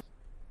transition.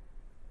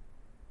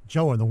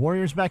 Joe, are the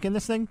Warriors back in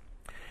this thing?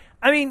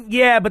 I mean,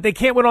 yeah, but they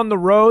can't win on the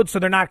road, so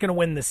they're not going to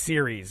win the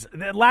series.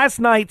 Last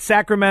night,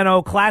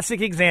 Sacramento,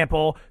 classic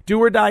example,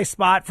 do-or-die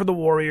spot for the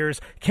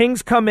Warriors.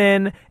 Kings come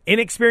in,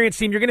 inexperienced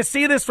team. You're going to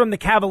see this from the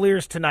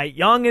Cavaliers tonight.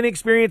 Young,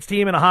 inexperienced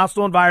team in a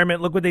hostile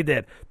environment. Look what they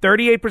did.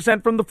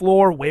 38% from the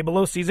floor, way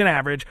below season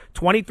average.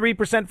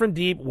 23% from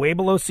deep, way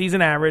below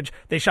season average.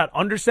 They shot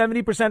under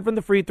 70% from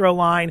the free throw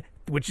line,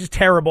 which is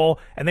terrible,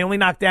 and they only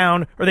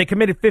they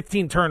committed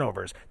 15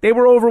 turnovers. They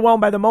were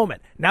overwhelmed by the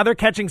moment. Now they're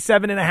catching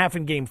 7.5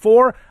 in Game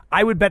 4.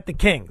 I would bet the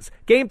Kings.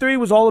 Game 3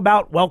 was all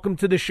about welcome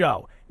to the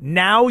show.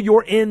 Now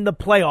you're in the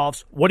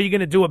playoffs. What are you going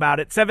to do about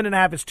it?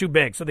 7.5 is too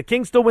big. So the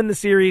Kings still win the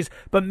series,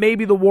 but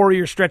maybe the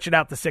Warriors stretch it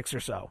out to 6 or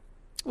so.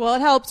 Well,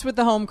 it helps with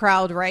the home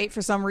crowd, right?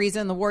 For some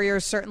reason, the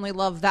Warriors certainly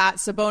love that.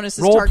 Sabonis is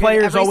role targeted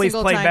players every always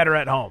single play time. better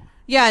at home.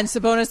 Yeah, and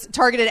Sabonis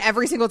targeted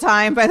every single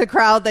time by the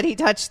crowd that he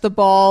touched the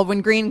ball.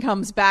 When Green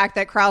comes back,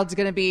 that crowd's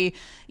going to be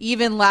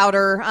even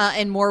louder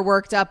and more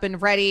worked up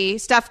and ready.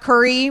 Steph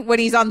Curry, when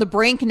he's on the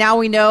brink, now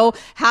we know,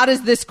 how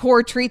does this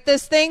core treat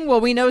this thing?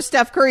 Well, we know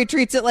Steph Curry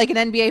treats it like an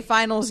NBA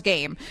Finals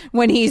game.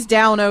 When he's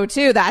down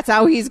 0-2, that's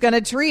how he's going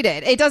to treat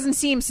it. It doesn't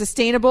seem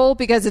sustainable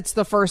because it's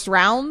the first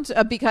round,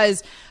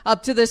 because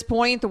up to this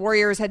point, the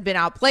Warriors had been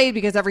outplayed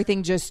because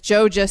everything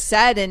Joe just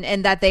said,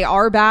 and that they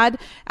are bad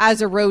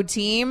as a road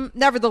team.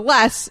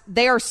 Nevertheless,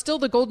 they are still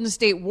the Golden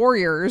State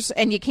Warriors,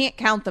 and you can't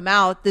count them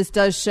out. This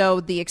does show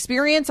the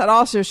experience. It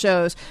also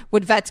shows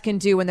what vets can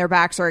do when their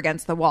backs are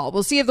against the wall.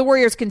 We'll see if the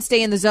Warriors can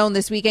stay in the zone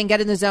this weekend. Get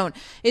in the Zone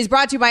is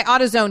brought to you by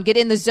AutoZone. Get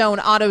in the zone,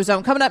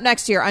 AutoZone. Coming up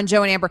next year on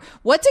Joe and Amber,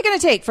 what's it going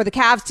to take for the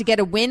Cavs to get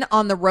a win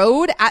on the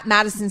road at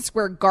Madison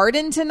Square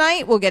Garden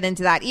tonight? We'll get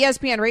into that.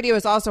 ESPN Radio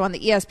is also on the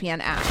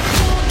ESPN app.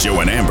 Joe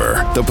and Amber,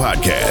 the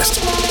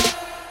podcast.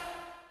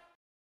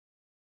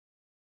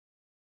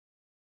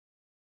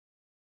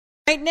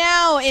 Right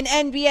now in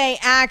NBA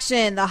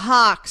action, the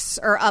Hawks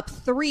are up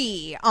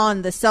 3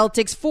 on the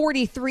Celtics,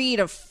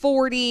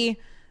 43-40.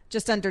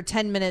 Just under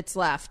 10 minutes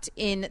left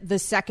in the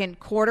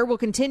second quarter. We'll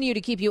continue to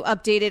keep you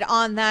updated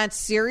on that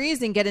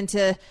series and get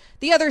into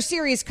the other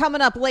series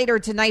coming up later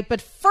tonight.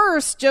 But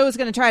first, Joe's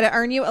going to try to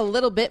earn you a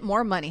little bit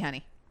more money,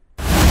 honey.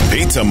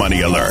 Pizza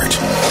money alert.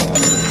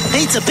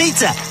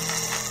 Pizza.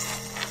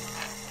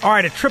 All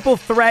right, a triple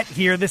threat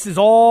here. This is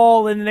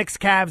all in the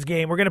Knicks-Cavs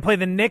game. We're going to play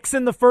the Knicks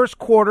in the first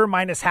quarter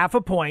minus half a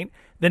point,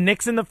 the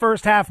Knicks in the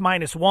first half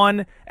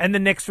 -1, and the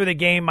Knicks for the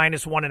game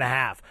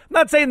 -1.5. I'm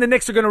not saying the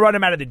Knicks are going to run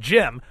him out of the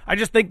gym. I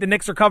just think the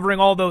Knicks are covering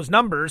all those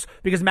numbers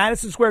because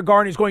Madison Square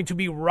Garden is going to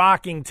be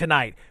rocking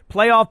tonight.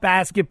 Playoff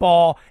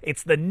basketball.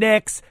 It's the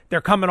Knicks. They're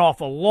coming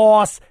off a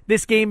loss.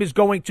 This game is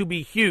going to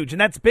be huge,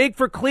 and that's big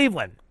for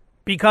Cleveland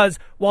because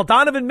while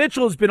Donovan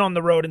Mitchell has been on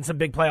the road in some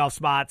big playoff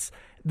spots,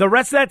 the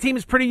rest of that team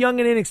is pretty young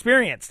and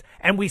inexperienced.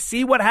 And we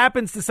see what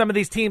happens to some of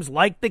these teams,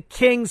 like the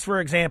Kings, for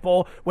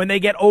example, when they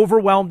get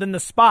overwhelmed in the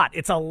spot.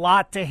 It's a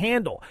lot to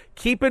handle.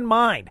 Keep in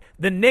mind,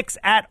 the Knicks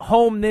at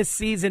home this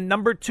season,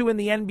 number 2 in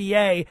the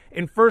NBA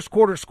in first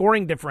quarter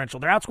scoring differential.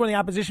 They're outscoring the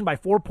opposition by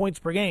 4 points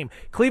per game.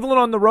 Cleveland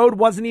on the road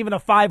wasn't even a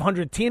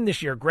 500 team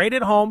this year. Great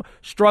at home,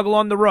 struggle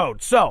on the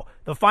road. So,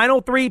 the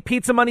final 3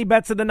 pizza money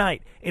bets of the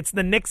night. It's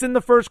the Knicks in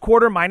the first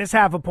quarter minus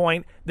half a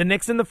point, the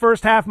Knicks in the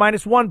first half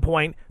 -1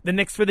 point, the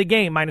Knicks for the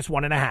game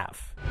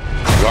 -1.5.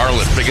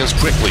 Garland begins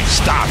quickly,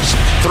 stops,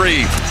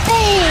 3,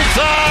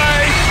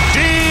 bullseye,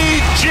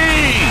 DG,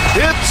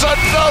 it's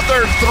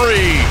another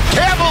 3,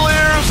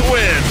 Cavaliers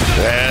win,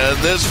 and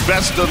this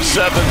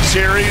best-of-7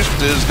 series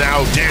is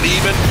now dead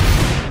even.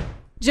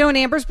 Joe and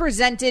Amber's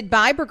presented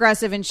by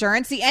Progressive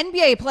Insurance. The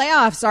NBA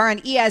playoffs are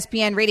on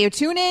ESPN Radio.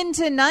 Tune in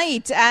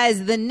tonight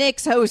as the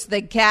Knicks host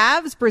the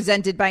Cavs,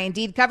 presented by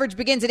Indeed. Coverage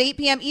begins at 8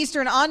 p.m.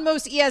 Eastern on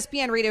most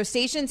ESPN radio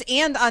stations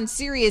and on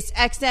Sirius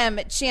XM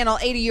Channel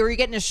 80. You're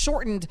getting a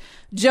shortened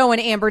Joe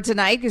and Amber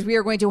tonight because we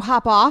are going to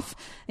hop off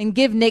and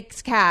give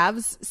Knicks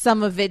Cavs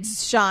some of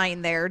its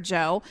shine there,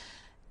 Joe.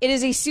 It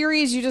is a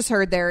series you just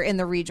heard there in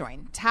the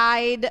rejoin.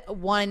 Tied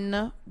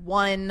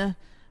 1-1.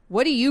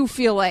 What do you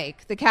feel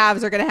like the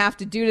Cavs are going to have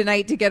to do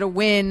tonight to get a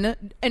win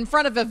in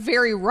front of a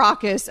very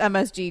raucous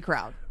MSG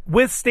crowd?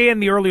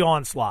 Withstand the early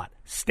onslaught.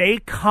 Stay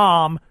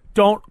calm.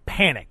 Don't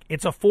panic.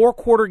 It's a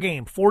 4-quarter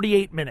game,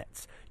 48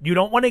 minutes. You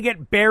don't want to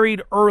get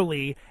buried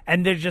early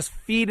and then just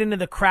feed into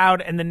the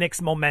crowd and the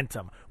Knicks'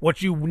 momentum.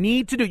 What you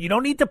need to do, you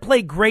don't need to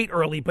play great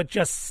early, but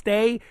just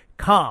stay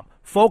calm.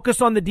 Focus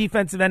on the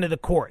defensive end of the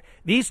court.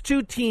 These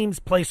two teams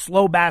play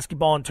slow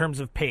basketball in terms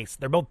of pace.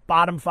 They're both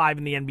bottom 5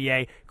 in the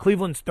NBA.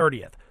 Cleveland's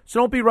 30th. So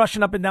don't be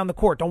rushing up and down the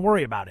court. Don't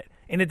worry about it.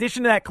 In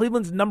addition to that,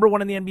 Cleveland's number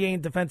 1 in the NBA in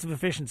defensive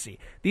efficiency.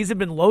 These have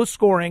been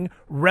low-scoring,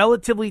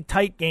 relatively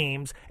tight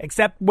games,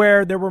 except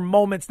where there were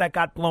moments that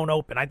got blown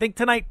open. I think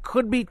tonight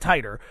could be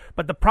tighter,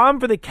 but the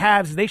problem for the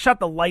Cavs is they shot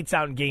the lights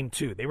out in Game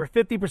 2. They were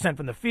 50%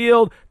 from the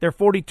field. They're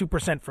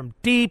 42% from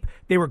deep.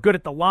 They were good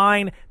at the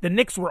line. The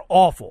Knicks were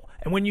awful.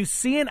 And when you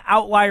see an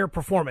outlier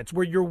performance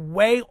where you're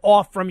way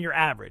off from your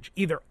average,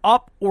 either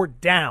up or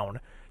down,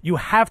 you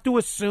have to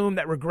assume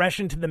that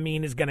regression to the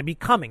mean is going to be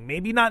coming.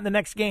 Maybe not in the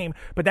next game,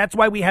 but that's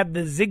why we have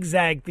the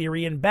zigzag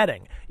theory in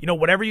betting. You know,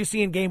 whatever you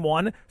see in Game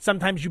 1,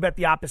 sometimes you bet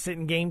the opposite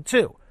in Game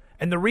 2.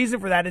 And the reason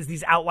for that is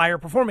these outlier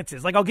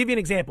performances. Like, I'll give you an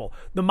example.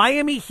 The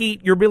Miami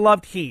Heat, your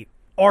beloved Heat,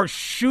 are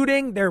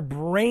shooting their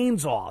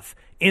brains off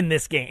in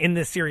this game, in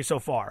this series so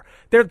far.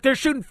 They're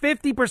shooting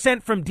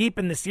 50% from deep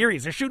in the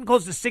series. They're shooting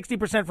close to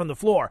 60% from the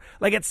floor.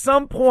 Like, at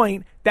some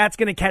point, that's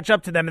going to catch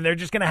up to them, and they're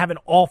just going to have an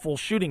awful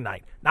shooting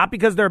night. Not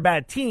because they're a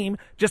bad team,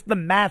 just the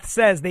math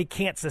says they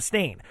can't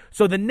sustain.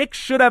 So the Knicks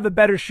should have a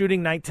better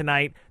shooting night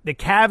tonight. The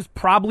Cavs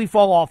probably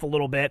fall off a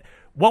little bit.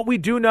 What we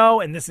do know,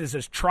 and this is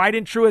as tried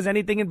and true as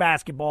anything in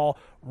basketball,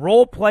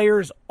 role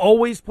players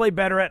always play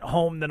better at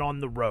home than on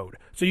the road.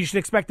 So you should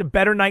expect a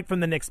better night from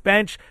the Knicks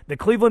bench. The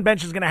Cleveland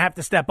bench is going to have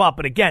to step up.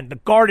 But again, the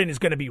Garden is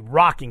going to be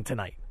rocking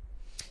tonight.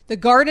 The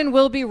Garden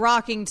will be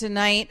rocking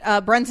tonight.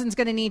 Brunson's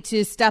going to need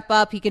to step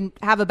up. He can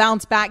have a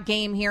bounce-back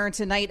game here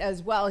tonight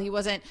as well. He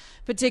wasn't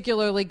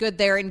particularly good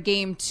there in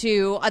Game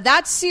 2.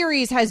 That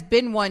series has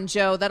been one,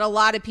 Joe, that a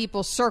lot of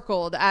people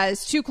circled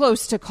as too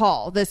close to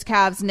call, this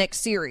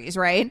Cavs-Knicks series,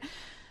 right?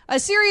 A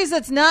series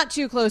that's not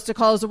too close to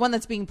call is the one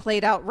that's being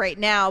played out right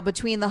now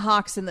between the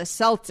Hawks and the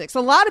Celtics.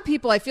 A lot of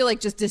people, I feel like,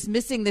 just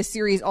dismissing this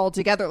series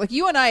altogether. Like,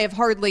 you and I have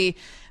hardly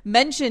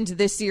mentioned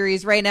this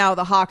series. Right now,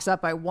 the Hawks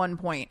up by 1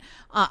 point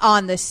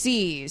on the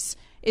C's.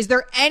 Is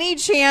there any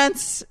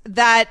chance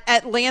that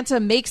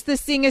Atlanta makes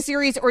this thing a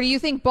series, or do you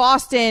think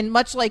Boston,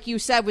 much like you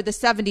said with the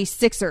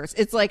 76ers,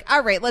 it's like,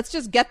 all right, let's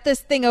just get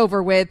this thing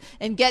over with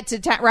and get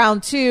to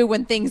round 2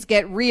 when things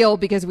get real,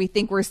 because we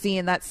think we're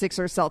seeing that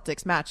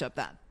Sixers-Celtics matchup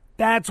then?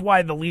 That's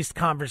why the least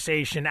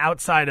conversation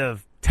outside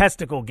of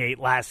Testicle Gate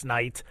last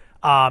night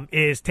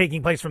is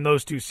taking place from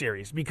those two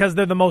series, because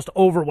they're the most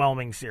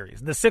overwhelming series.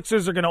 The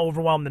Sixers are going to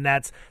overwhelm the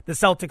Nets. The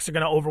Celtics are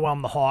going to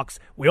overwhelm the Hawks.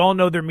 We all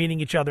know they're meeting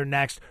each other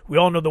next. We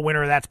all know the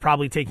winner of that's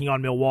probably taking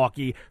on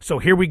Milwaukee. So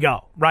here we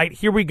go, right?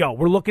 Here we go.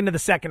 We're looking to the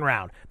second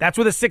round. That's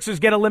where the Sixers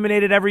get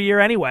eliminated every year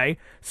anyway.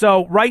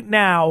 So right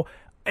now,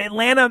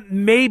 Atlanta,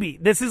 maybe.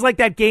 This is like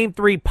that Game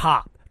 3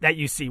 pop that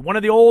you see. One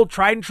of the old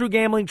tried and true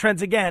gambling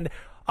trends again.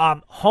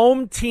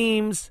 Home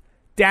teams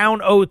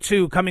down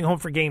 0-2 coming home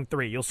for Game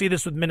 3. You'll see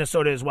this with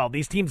Minnesota as well.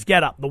 These teams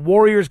get up. The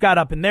Warriors got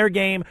up in their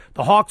game.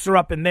 The Hawks are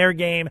up in their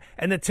game.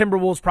 And the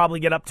Timberwolves probably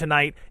get up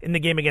tonight in the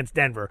game against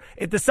Denver.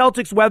 If the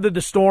Celtics weather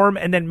the storm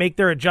and then make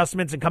their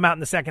adjustments and come out in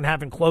the second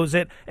half and close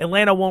it,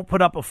 Atlanta won't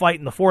put up a fight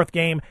in the fourth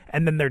game,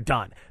 and then they're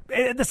done.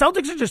 The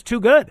Celtics are just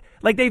too good.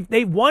 Like,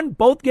 they've won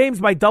both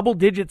games by double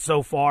digits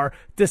so far,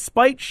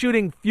 despite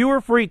shooting fewer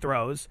free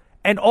throws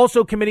and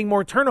also committing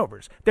more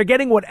turnovers. They're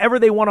getting whatever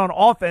they want on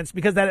offense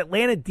because that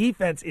Atlanta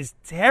defense is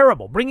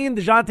terrible. Bringing in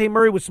DeJounte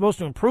Murray was supposed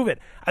to improve it.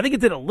 I think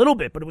it did a little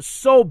bit, but it was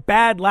so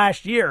bad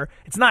last year,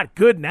 it's not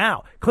good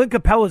now. Clint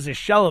Capella's a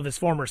shell of his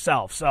former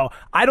self, so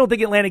I don't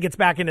think Atlanta gets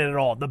back in it at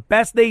all. The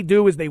best they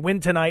do is they win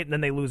tonight and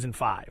then they lose in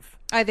 5.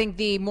 I think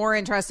the more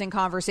interesting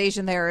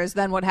conversation there is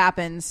then what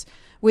happens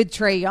with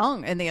Trae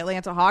Young and the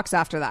Atlanta Hawks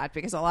after that,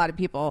 because a lot of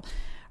people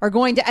are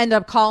going to end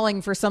up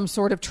calling for some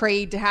sort of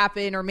trade to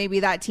happen, or maybe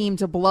that team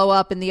to blow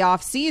up in the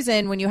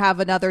offseason when you have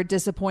another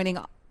disappointing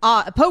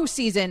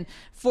postseason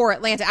for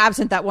Atlanta,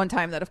 absent that one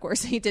time that, of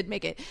course, he did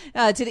make it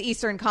to the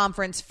Eastern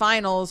Conference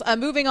Finals.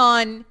 Moving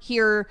on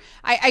here,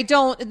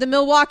 the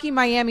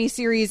Milwaukee-Miami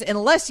series,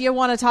 unless you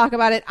want to talk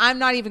about it, I'm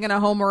not even going to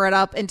homer it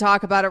up and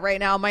talk about it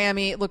right now.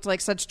 Miami looked like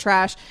such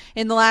trash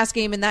in the last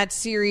game in that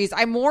series.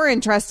 I'm more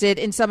interested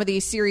in some of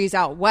these series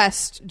out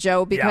west,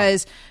 Joe,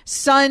 because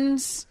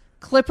Suns,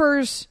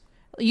 Clippers,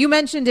 you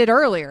mentioned it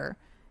earlier.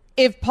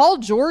 If Paul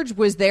George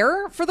was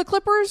there for the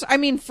Clippers, I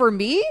mean, for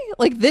me,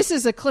 like, this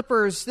is a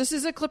Clippers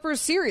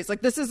series.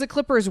 Like, this is a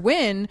Clippers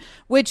win,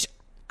 which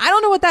I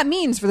don't know what that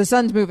means for the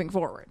Suns moving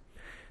forward.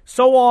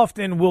 So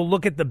often we'll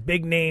look at the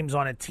big names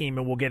on a team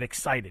and we'll get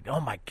excited.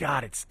 Oh my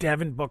God, it's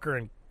Devin Booker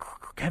and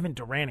Kevin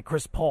Durant and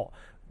Chris Paul.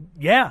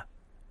 Yeah,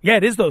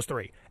 it is those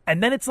three.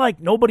 And then it's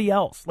like nobody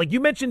else. Like, you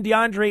mentioned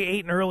DeAndre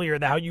Ayton earlier,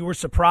 how you were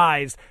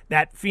surprised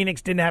that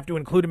Phoenix didn't have to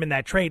include him in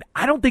that trade.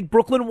 I don't think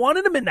Brooklyn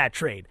wanted him in that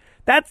trade.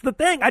 That's the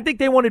thing. I think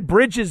they wanted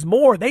Bridges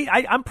more.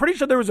 I'm pretty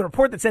sure there was a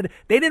report that said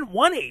they didn't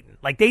want Ayton.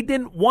 Like, they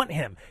didn't want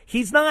him.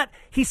 He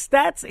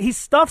stuffs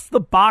the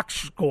box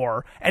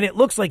score, and it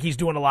looks like he's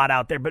doing a lot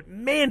out there, but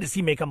man, does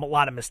he make a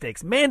lot of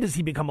mistakes. Man, does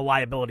he become a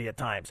liability at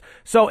times.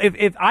 So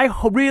if I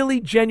really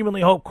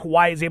genuinely hope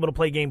Kawhi is able to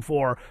play Game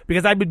 4,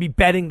 because I would be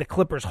betting the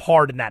Clippers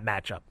hard in that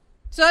matchup.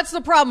 So that's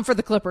the problem for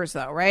the Clippers,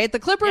 though, right? The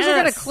Clippers are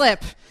going to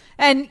clip.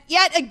 And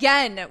yet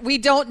again, we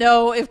don't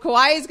know if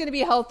Kawhi is going to be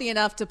healthy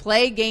enough to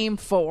play Game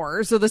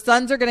 4. So the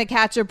Suns are going to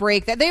catch a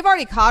break. They've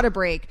already caught a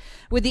break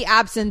with the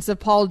absence of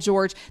Paul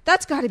George.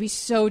 That's got to be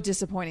so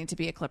disappointing to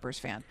be a Clippers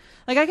fan.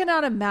 Like, I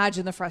cannot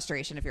imagine the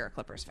frustration if you're a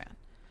Clippers fan.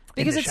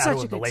 Because it's such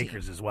a good the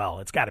Lakers team. As well.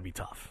 It's got to be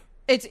tough.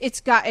 It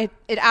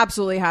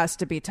absolutely has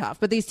to be tough.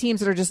 But these teams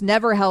that are just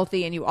never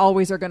healthy, and you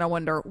always are going to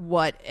wonder,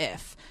 what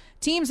if?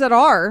 Teams that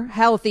are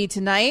healthy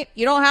tonight,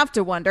 you don't have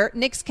to wonder.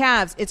 Knicks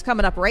Cavs, it's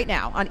coming up right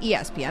now on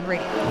ESPN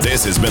Radio.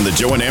 This has been the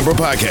Joe and Amber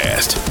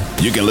Podcast.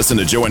 You can listen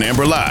to Joe and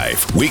Amber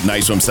live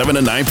weeknights from 7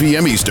 to 9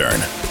 p.m.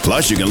 Eastern.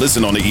 Plus, you can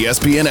listen on the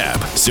ESPN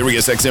app,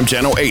 Sirius XM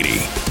Channel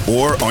 80,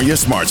 or on your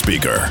smart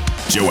speaker.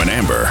 Joe and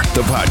Amber,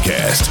 the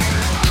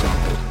podcast.